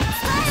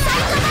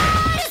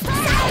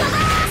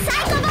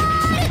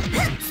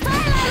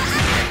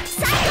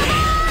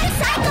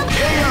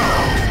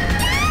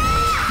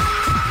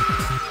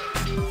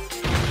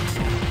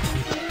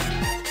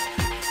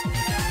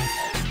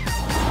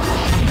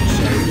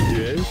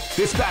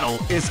 This battle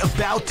is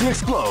about to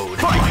explode.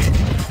 Fight!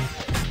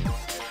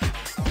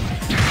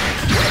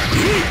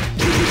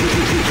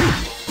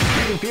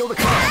 You can feel the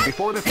calm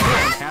before the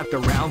storm at the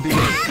round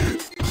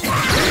begins.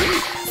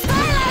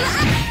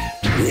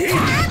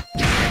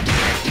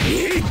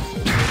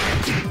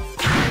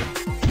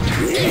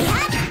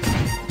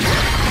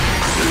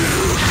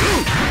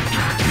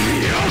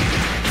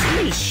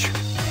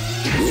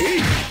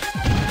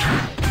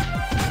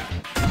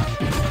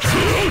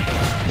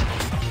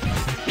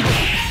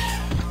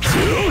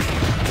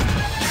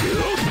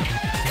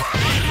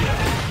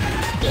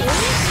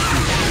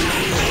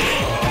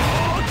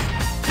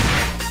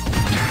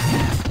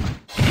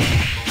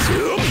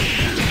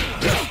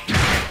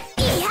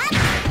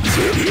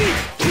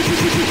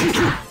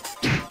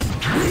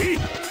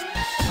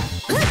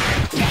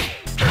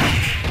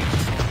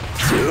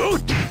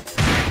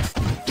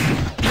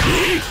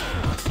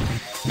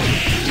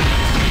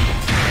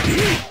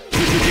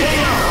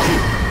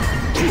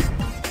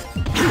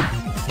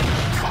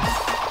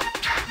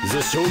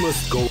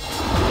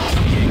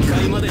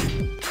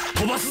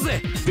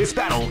 This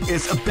battle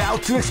is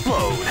about to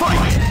explode.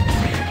 Fight!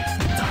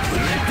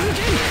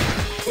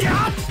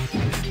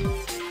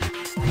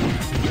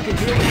 You can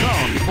feel the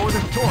calm before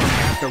the storm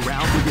as the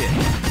round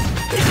begins.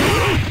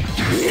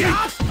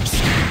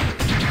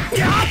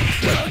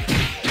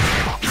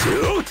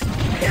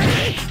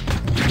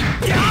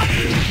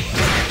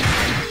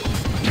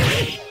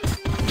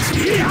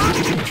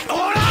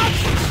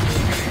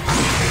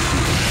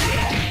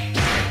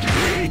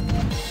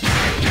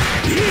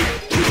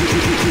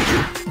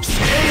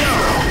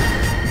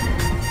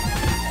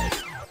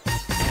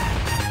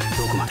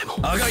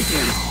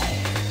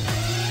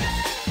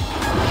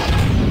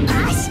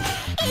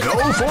 Go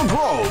for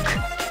broke!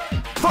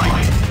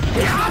 Fight!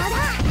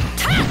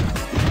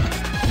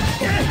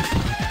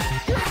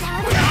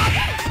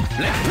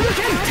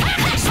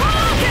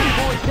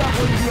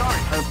 Definitely the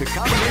art of the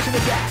combination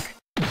attack.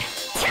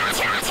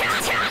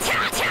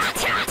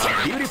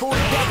 Beautiful is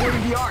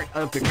definitely the art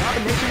of the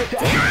combination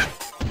attack.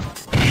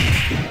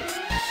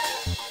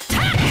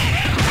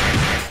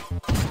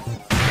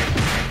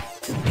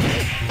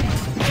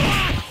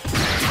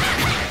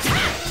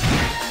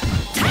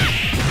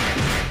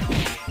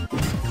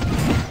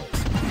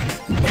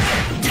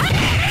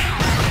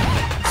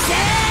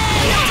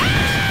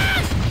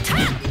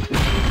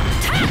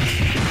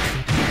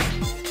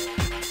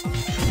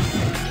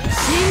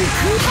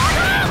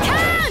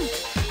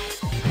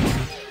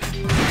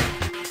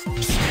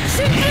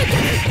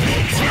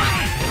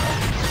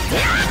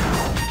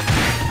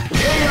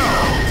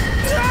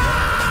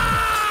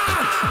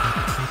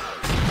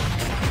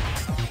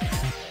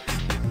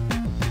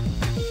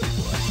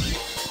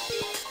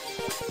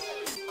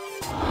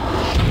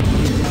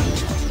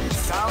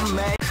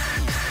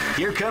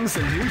 Here comes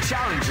a new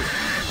challenger.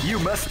 You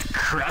must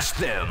crush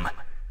them.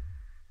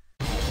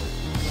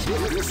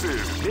 This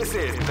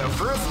is the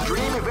first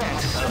dream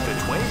event of the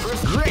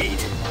 21st.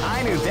 Great!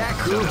 I knew that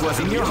groove was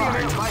in your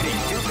heart. Fighting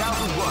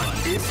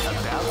 2001 is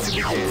about to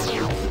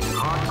begin.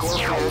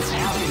 Hardcore fans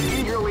have been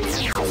eagerly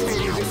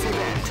anticipating this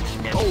event.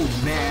 Oh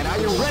man, are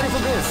you ready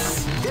for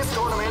this? This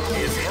tournament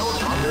is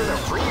held under the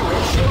free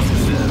ratio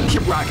system.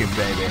 Keep rocking,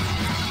 baby.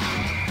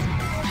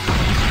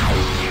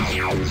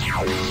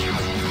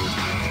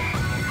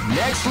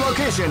 Next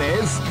location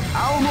is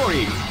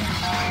Aomori.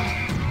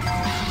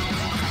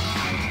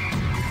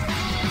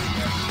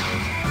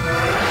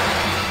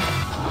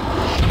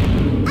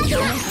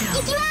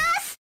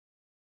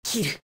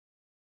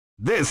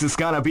 This is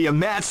gonna be a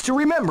match to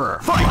remember.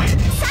 Fight!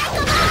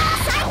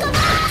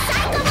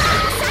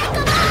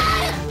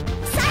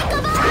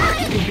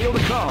 You can feel the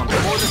calm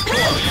before the storm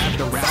as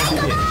the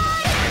round begins.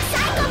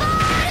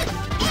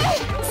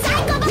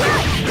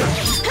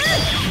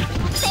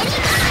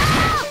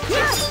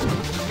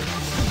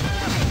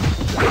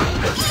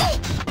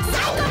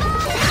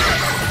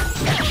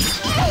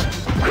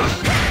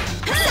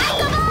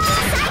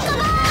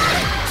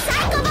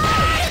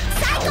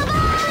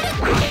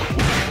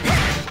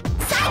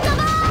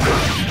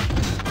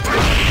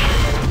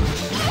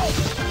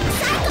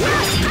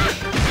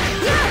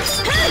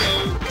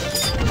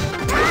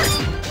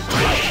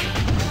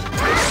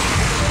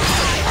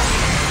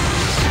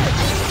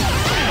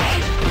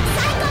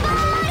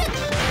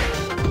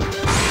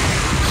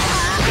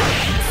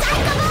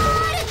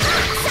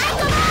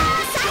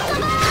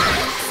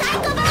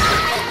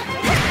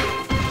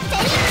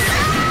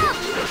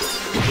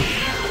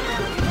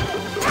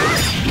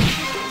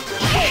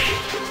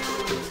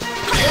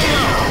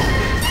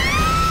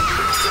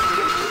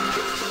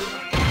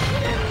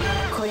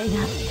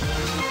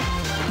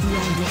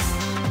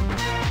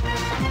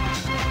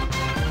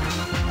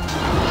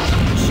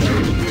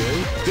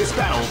 This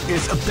battle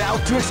is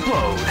about to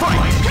explode.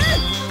 Fight!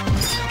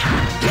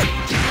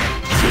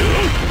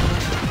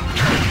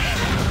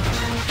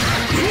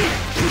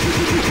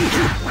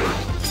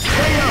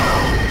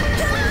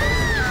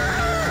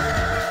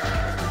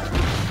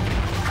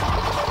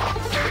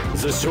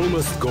 The show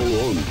must go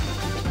on.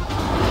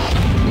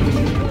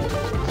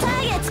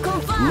 Targets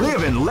confirmed.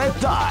 Live and let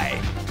die.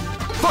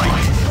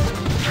 Fight!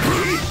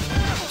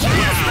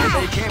 Yeah,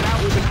 they came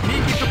out with a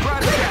sneaky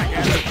surprise attack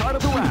at the start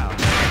of the round.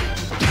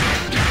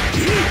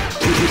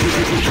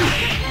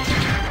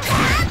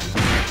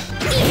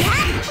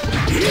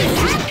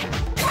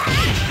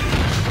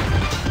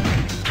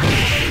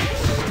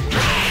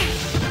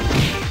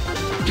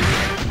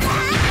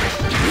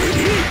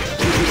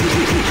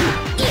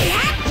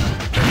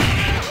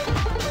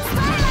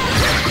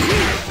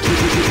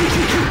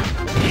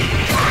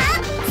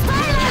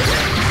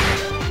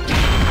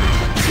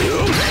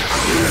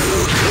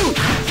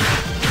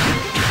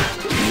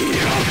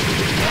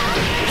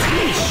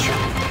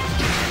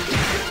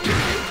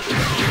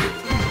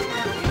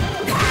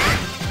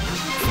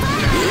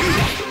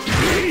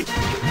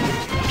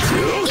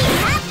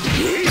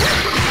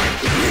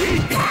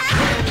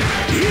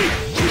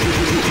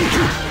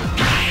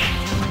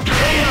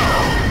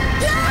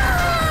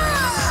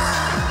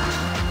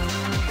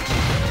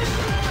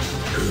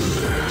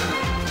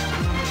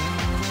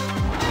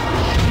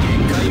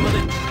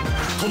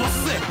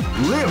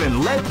 Live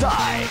and let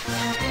die.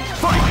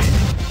 Fight!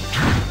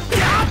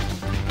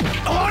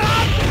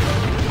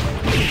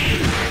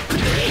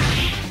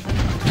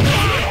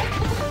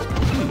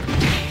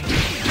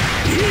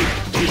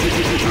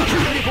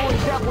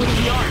 That was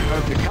the art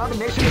of the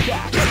combination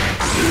attack.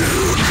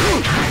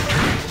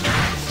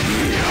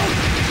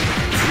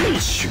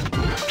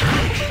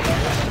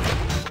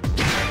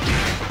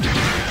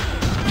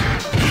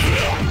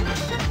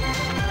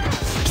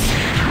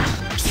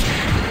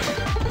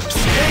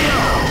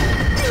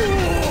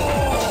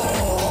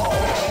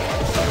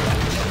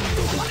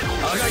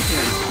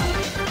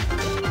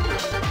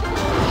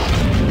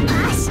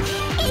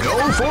 Go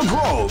for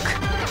broke.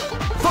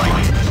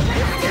 Fight!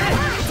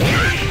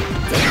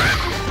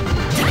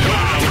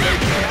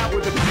 Out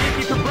with a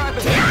sneaky surprise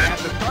attack at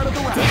the start of the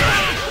round.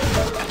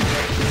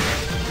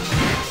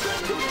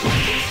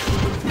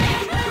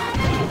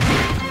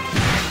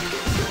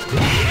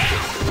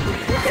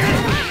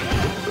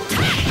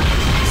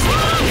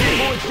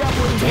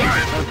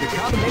 Of the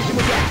combination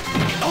attack.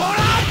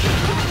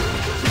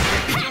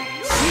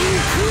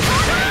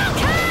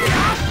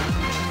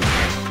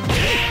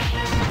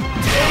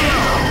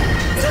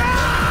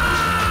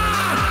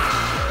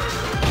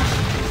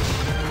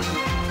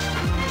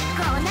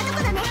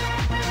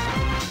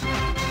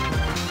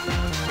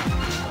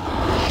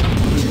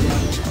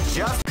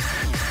 Just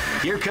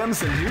here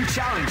comes a new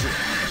challenger.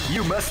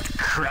 You must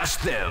crush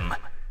them.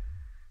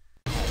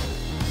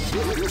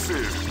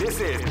 This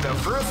is the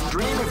first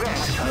dream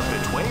event of the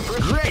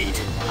 21st.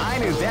 Great! I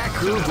knew that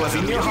groove was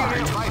in your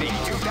heart. Fighting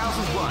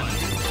 2001.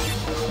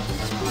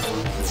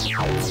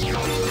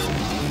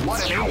 What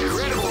an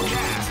incredible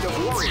cast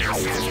of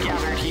warriors has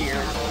gathered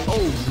here.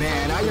 Oh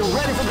man, are you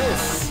ready for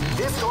this?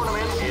 This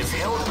tournament is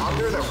held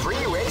under the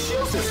free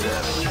ratio system.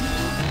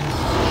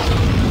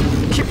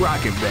 Keep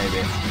rocking,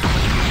 baby.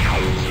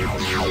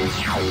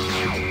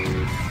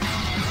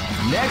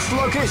 Next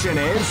location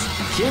is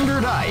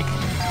Kinderdijk.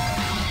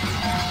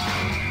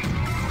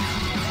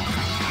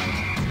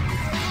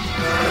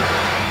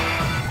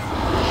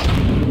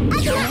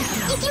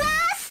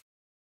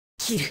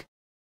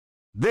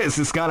 This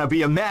is gonna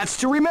be a match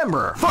to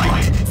remember.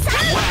 Fight!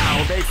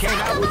 Wow, they came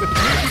out with a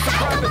sneaky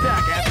surprise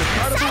attack at the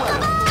start of the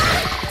round.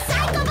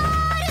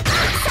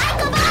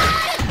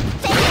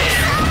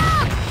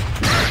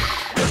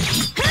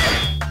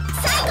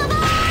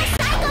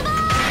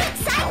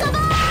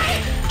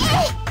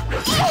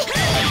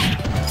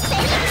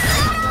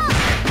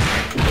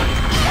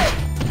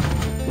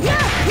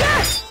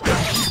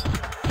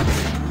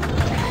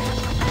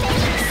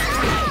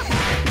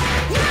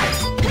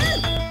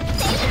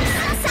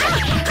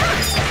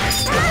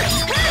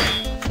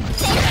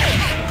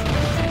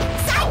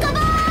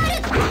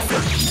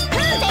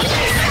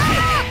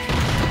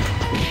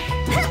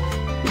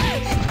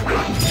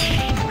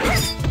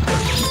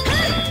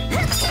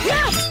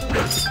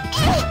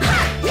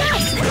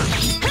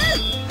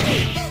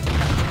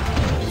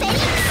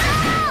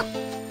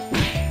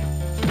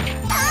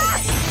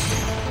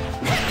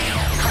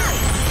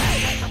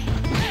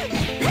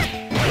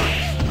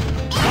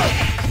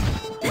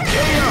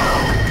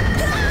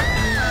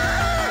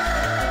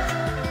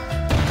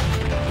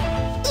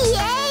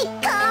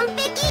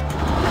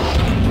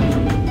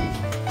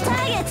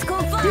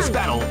 This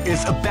battle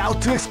is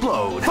about to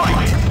explode.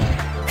 Fight!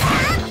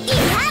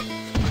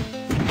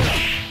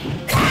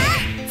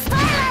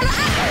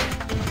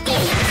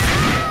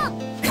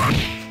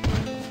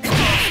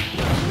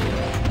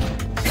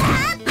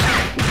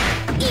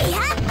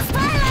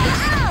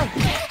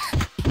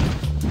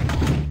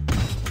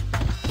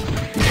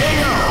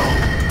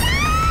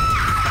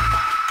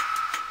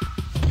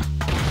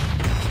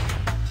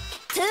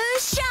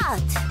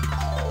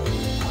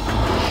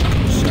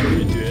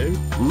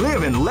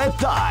 Live and let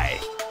die.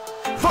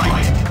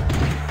 Fight!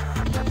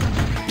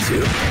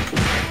 You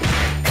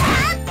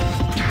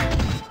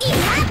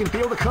can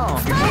feel the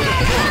calm before the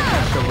storm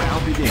as the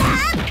round begins.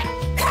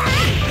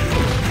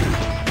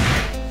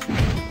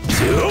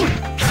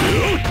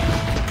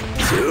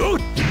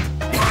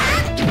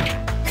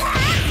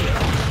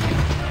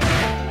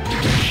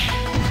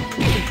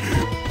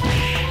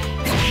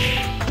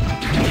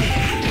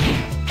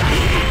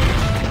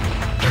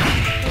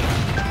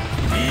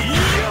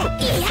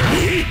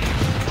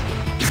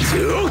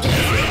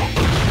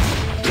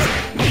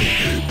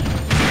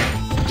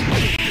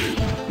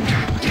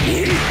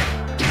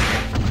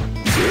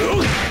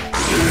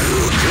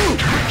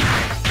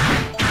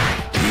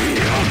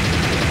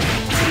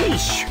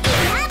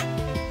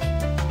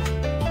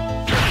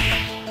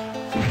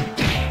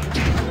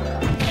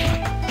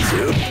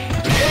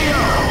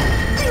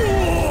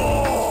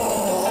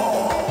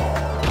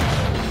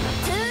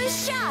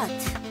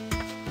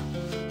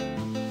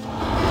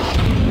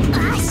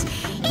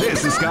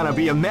 This is gonna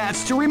be a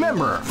match to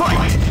remember.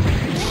 Fight!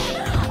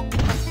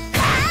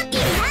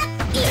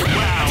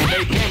 Wow,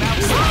 they came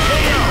out with a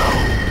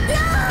KO!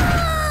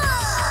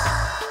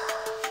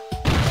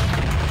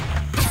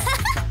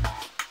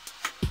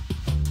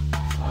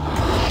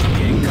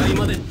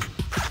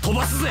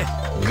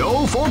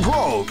 Go for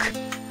broke!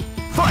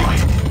 Fight!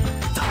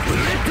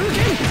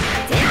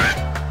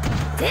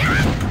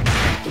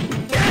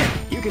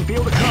 You can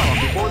feel the calm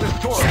before the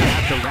storm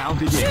as the round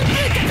begins.